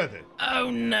shoulder with it. Oh,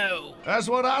 no. That's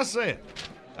what I said.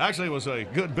 Actually, it was a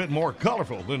good bit more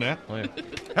colorful than that.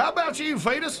 How about you,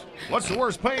 Fetus? What's the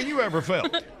worst pain you ever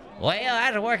felt? Well,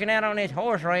 I was working out on this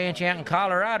horse ranch out in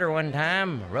Colorado one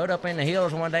time. Rode up in the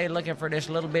hills one day looking for this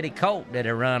little bitty colt that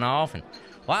had run off. And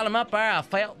while I'm up there, I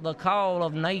felt the call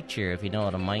of nature, if you know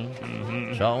what I mean.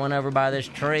 Mm-hmm. So I went over by this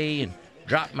tree and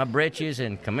dropped my britches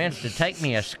and commenced to take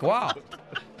me a squat.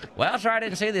 Well, so I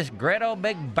didn't see this great old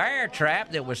big bear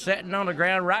trap that was sitting on the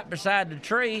ground right beside the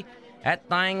tree. That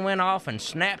thing went off and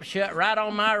snapped shut right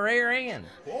on my rear end.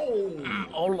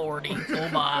 Oh, Lordy. Oh,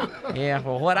 my. Yeah,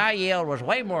 well, what I yelled was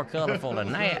way more colorful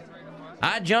than that.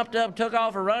 I jumped up, took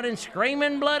off a running,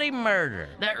 screaming bloody murder.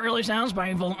 That really sounds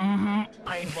painful. Mm-hmm.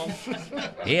 Painful.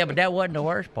 Yeah, but that wasn't the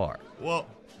worst part. Well,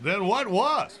 then what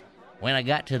was? When I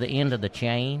got to the end of the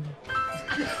chain.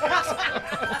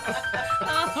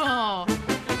 Oh.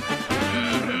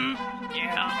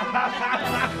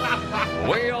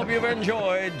 We hope you've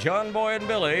enjoyed John Boy and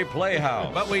Billy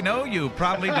Playhouse. But we know you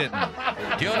probably didn't.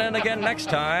 Tune in again next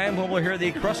time when we'll hear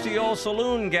the crusty old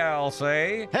saloon gal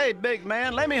say, "Hey, big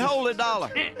man, let me hold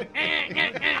 $1."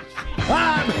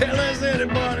 Hi, Billy's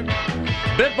anybody.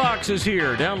 Bitbox is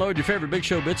here. Download your favorite Big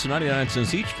Show bits at 99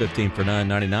 cents each, 15 for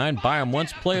 $9.99. Buy them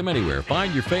once, play them anywhere.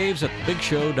 Find your faves at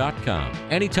thebigshow.com.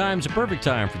 Anytime's a perfect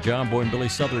time for John Boy and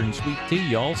Billy's Southern Sweet Tea.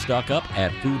 Y'all stock up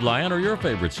at Food Lion or your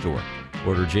favorite store.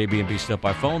 Order JB&B Stuff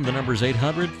by phone. The number is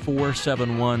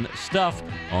 800-471-STUFF.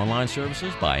 Online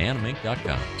services by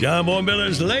animink.com. John Boy and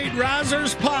Billy's Late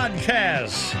Risers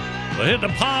Podcast. We'll hit the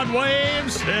pod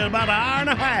waves in about an hour and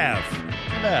a half.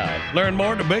 Now, learn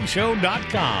more at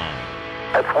thebigshow.com.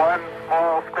 That's one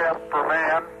small step for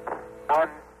man, one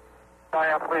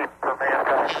giant leap for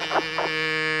mankind.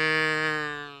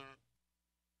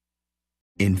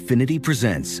 Infinity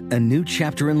presents a new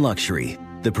chapter in luxury,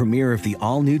 the premiere of the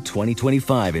all-new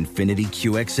 2025 Infinity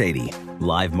QX80,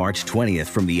 live March 20th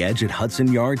from the Edge at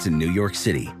Hudson Yards in New York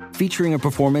City, featuring a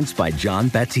performance by John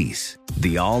Batiste.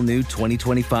 The all-new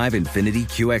 2025 Infinity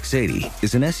QX80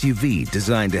 is an SUV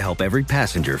designed to help every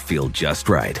passenger feel just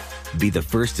right. Be the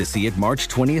first to see it March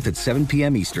 20th at 7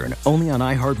 p.m. Eastern, only on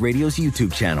iHeartRadio's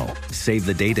YouTube channel. Save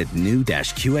the date at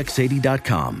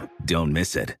new-QX80.com. Don't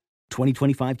miss it.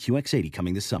 2025 QX80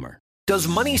 coming this summer. Does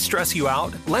money stress you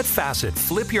out? Let Facet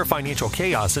flip your financial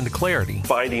chaos into clarity.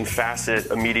 Finding Facet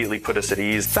immediately put us at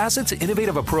ease. Facet's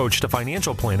innovative approach to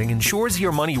financial planning ensures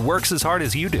your money works as hard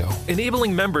as you do,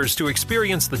 enabling members to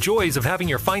experience the joys of having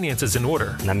your finances in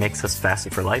order. And that makes us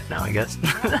Facet for life now, I guess.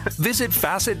 Visit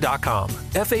Facet.com,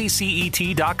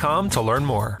 FACET.com to learn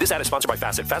more. This ad is sponsored by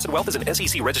Facet. Facet Wealth is an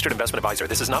SEC registered investment advisor.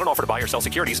 This is not an offer to buy or sell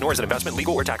securities, nor is it investment,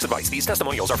 legal, or tax advice. These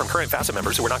testimonials are from current Facet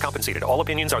members who are not compensated. All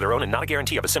opinions are their own and not a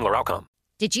guarantee of a similar outcome.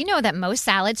 Did you know that most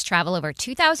salads travel over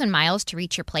 2,000 miles to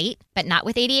reach your plate? But not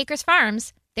with 80 Acres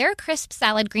Farms. Their crisp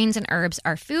salad greens and herbs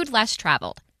are food less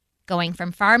traveled, going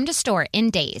from farm to store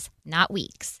in days, not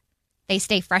weeks. They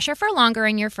stay fresher for longer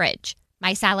in your fridge.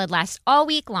 My salad lasts all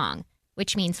week long,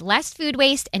 which means less food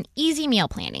waste and easy meal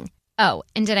planning. Oh,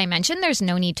 and did I mention there's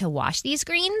no need to wash these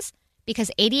greens?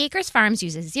 Because 80 Acres Farms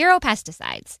uses 0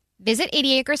 pesticides. Visit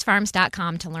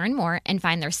 80acresfarms.com to learn more and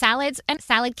find their salads and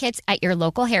salad kits at your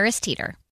local Harris Teeter.